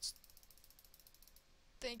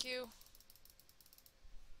 Thank you.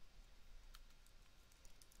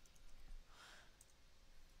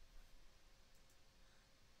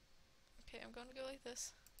 Okay, I'm going to go like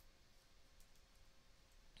this.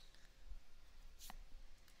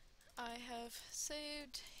 I have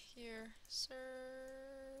saved your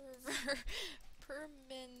server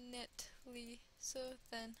permanently, so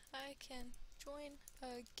then I can join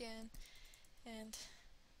again and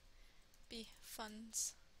be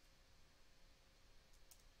funs.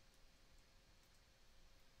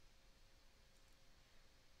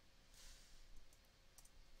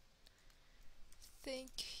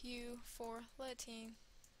 Thank you for letting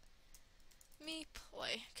me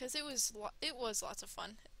play, cause it was lots of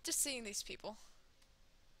fun just seeing these people.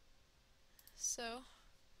 So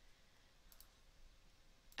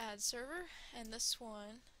add server, and this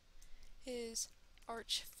one is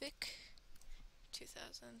ArchVic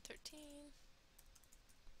 2013.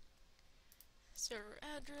 Server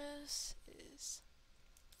address is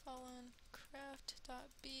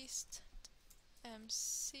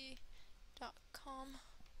fallencraft.beastmc.com.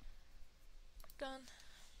 Done.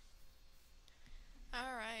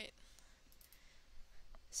 Alright.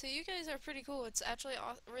 So you guys are pretty cool. It's actually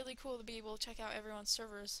really cool to be able to check out everyone's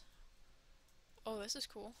servers. Oh, this is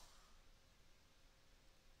cool.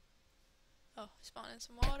 Oh, spawn in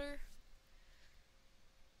some water.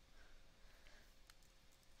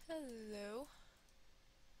 Hello.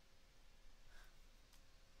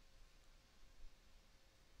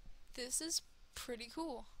 This is pretty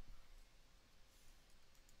cool.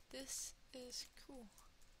 This is cool.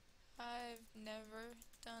 I've never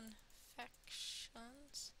done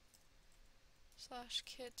factions. /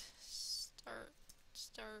 kit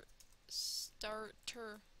starter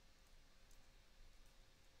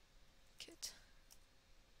kit.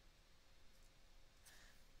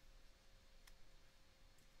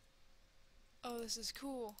 Oh, this is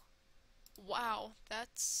cool. Wow, that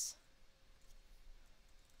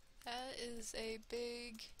is a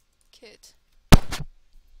big kit.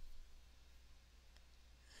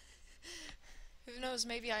 Who knows,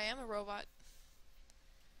 maybe I am a robot.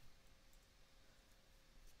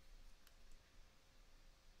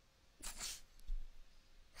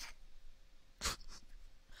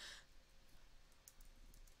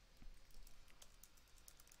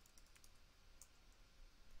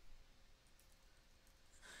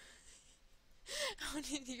 How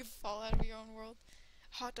did you fall out of your own world?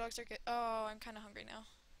 Hot dogs are good. Oh, I'm kind of hungry now.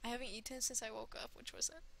 I haven't eaten since I woke up, which was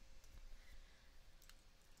it?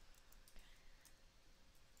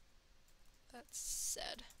 That's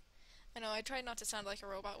sad. I know, I try not to sound like a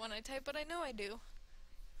robot when I type, but I know I do.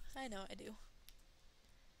 I know I do.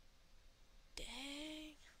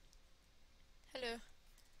 Dang. Hello.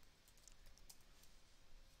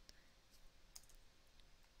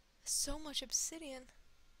 So much obsidian.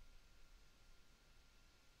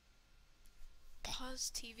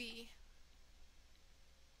 Pause TV.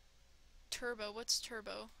 Turbo. What's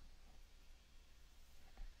turbo?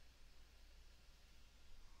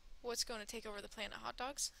 What's going to take over the planet? Hot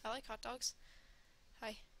dogs? I like hot dogs.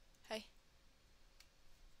 Hi. Hi.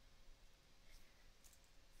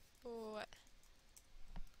 What?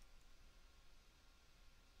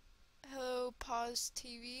 Hello, pause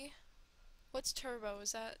TV. What's turbo?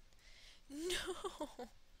 Is that... No!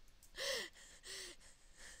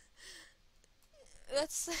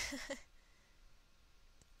 That's...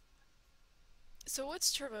 So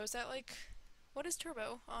what's turbo? Is that like... What is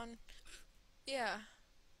turbo on... Yeah.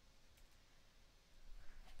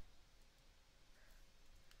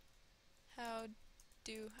 How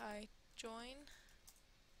do I join?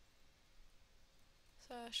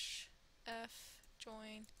 / F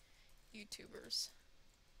join YouTubers.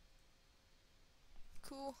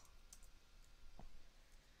 Cool.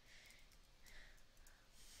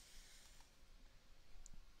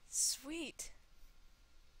 Sweet.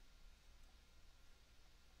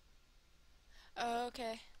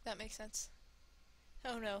 Okay, that makes sense.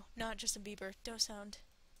 Oh no, not Justin Bieber. Don't sound.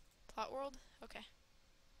 Plot World? Okay.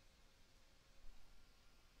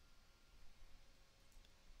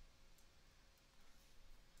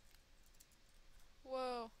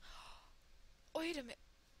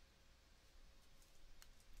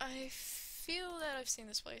 feel that I've seen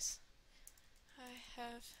this place. I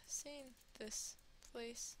have seen this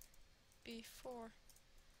place before.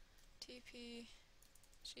 TPG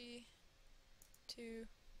to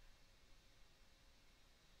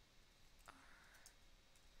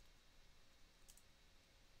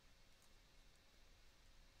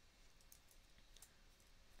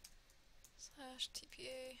slash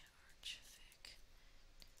TPA archvic.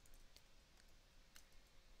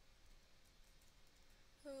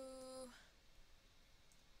 Oh.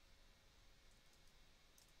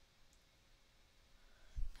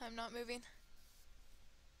 I'm not moving.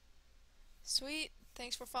 Sweet,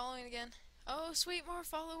 thanks for following again. Oh, sweet, more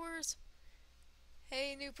followers.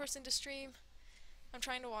 Hey, new person to stream. I'm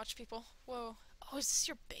trying to watch people. Whoa. Oh, is this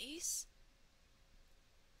your base?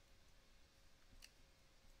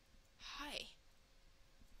 Hi.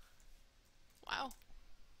 Wow.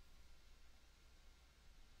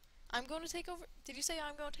 I'm going to take over. Did you say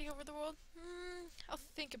I'm going to take over the world? I'll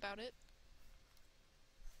think about it.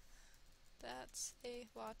 That's a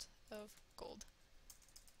lot of gold.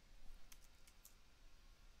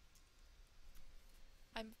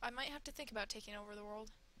 I might have to think about taking over the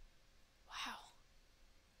world. Wow.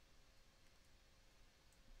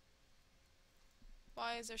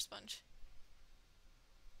 Why is there sponge?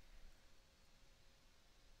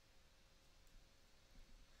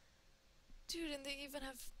 Dude, and they even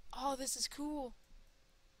have... Oh, this is cool.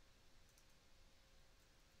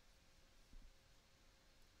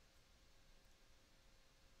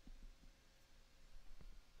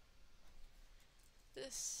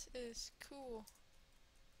 This is cool.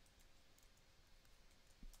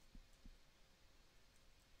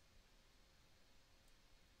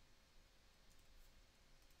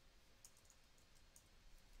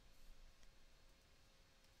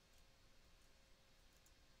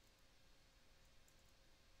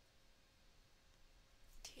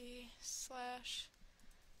 T slash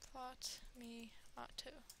plot me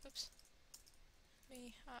auto. Oops.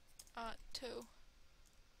 Me auto.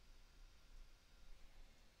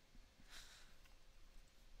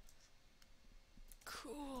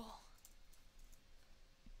 Cool.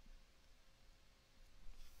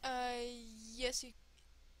 Yes, you...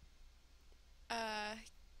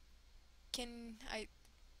 Can I...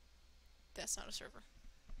 That's not a server.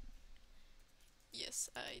 Yes,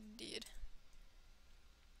 I did.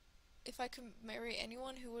 If I could marry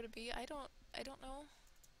anyone, who would it be? I don't know.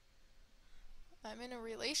 I'm in a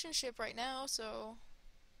relationship right now, so...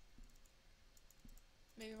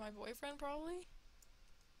 Maybe my boyfriend, probably?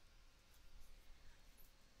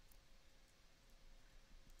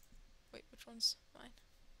 Wait, which one's mine?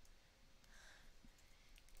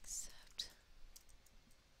 Accept.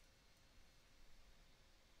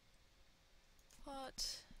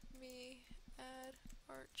 Plot me add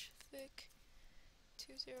archvic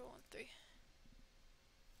 2013.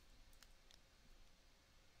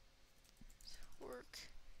 Work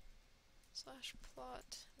slash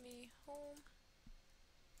plot me home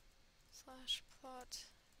slash plot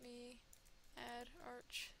me add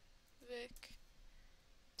archvic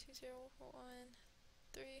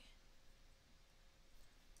 2013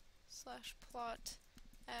 slash plot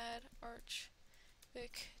add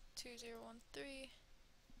archvic 2013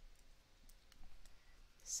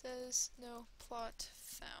 says no plot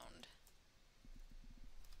found.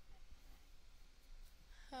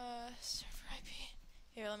 Server IP.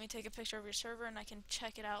 Here, let me take a picture of your server and I can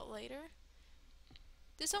check it out later.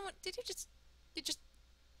 Did you just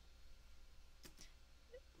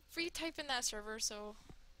retype in that server, so...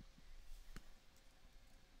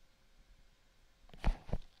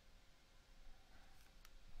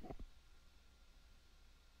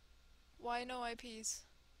 Why no IPs?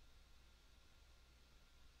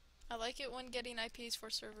 I like it when getting IPs for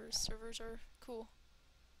servers. Servers are cool.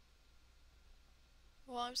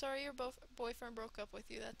 Well, I'm sorry your boyfriend broke up with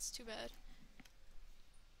you. That's too bad.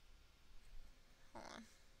 Hold on.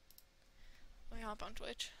 Let me hop on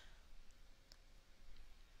Twitch.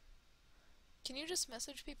 Can you just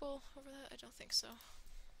message people over that? I don't think so.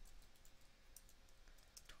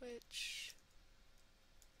 Twitch.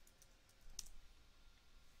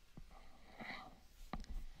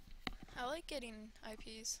 I like getting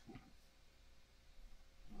IPs.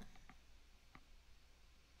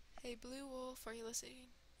 Hey Blue Wolf, are you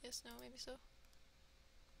listening? Yes, no, maybe so.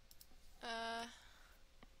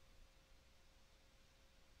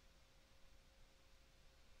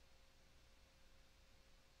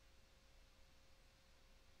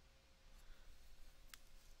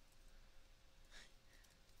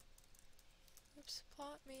 Oops,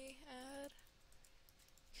 plot me, add.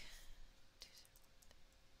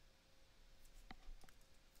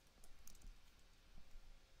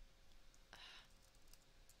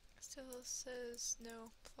 Still says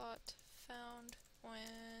no plot found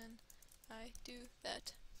when I do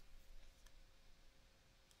that.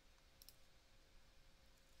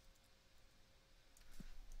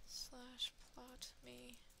 Slash plot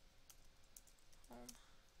me home.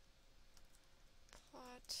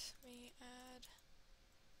 Plot me add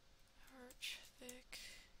archvic.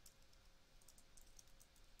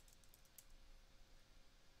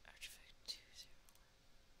 Archvic 20.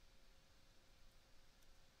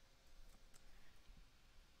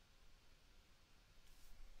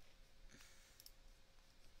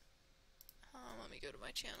 Let me go to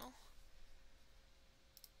my channel.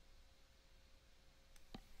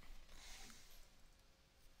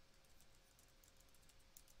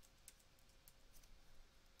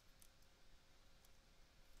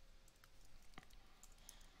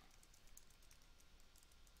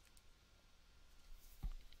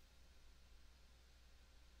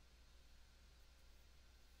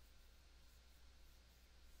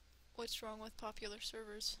 What's wrong with popular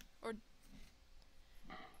servers? Or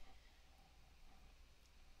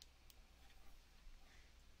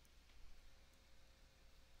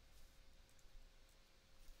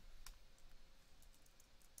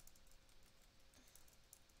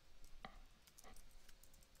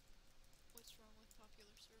what's wrong with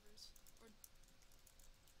popular servers? Or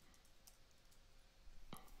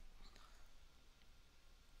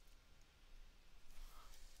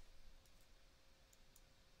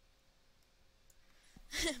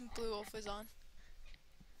Blue Wolf is on.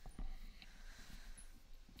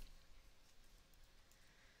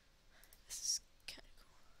 This is kind of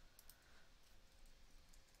cool.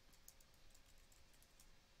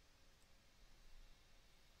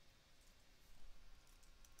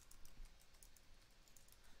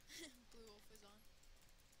 Blue Wolf is on.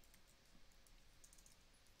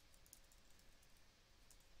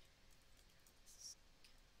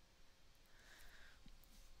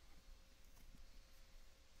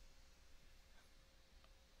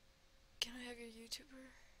 Can I have your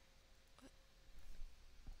YouTuber? What?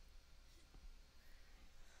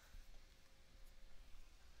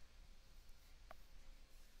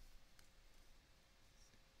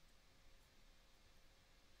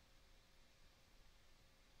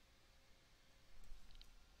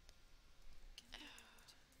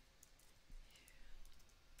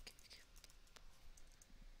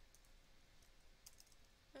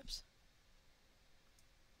 Oops.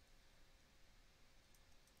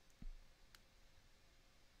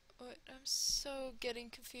 What? I'm so getting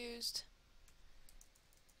confused.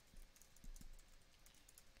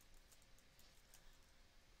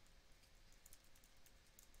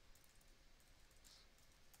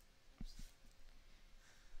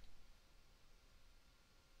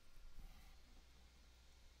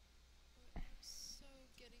 What? I'm so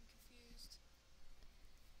getting confused.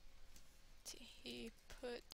 He put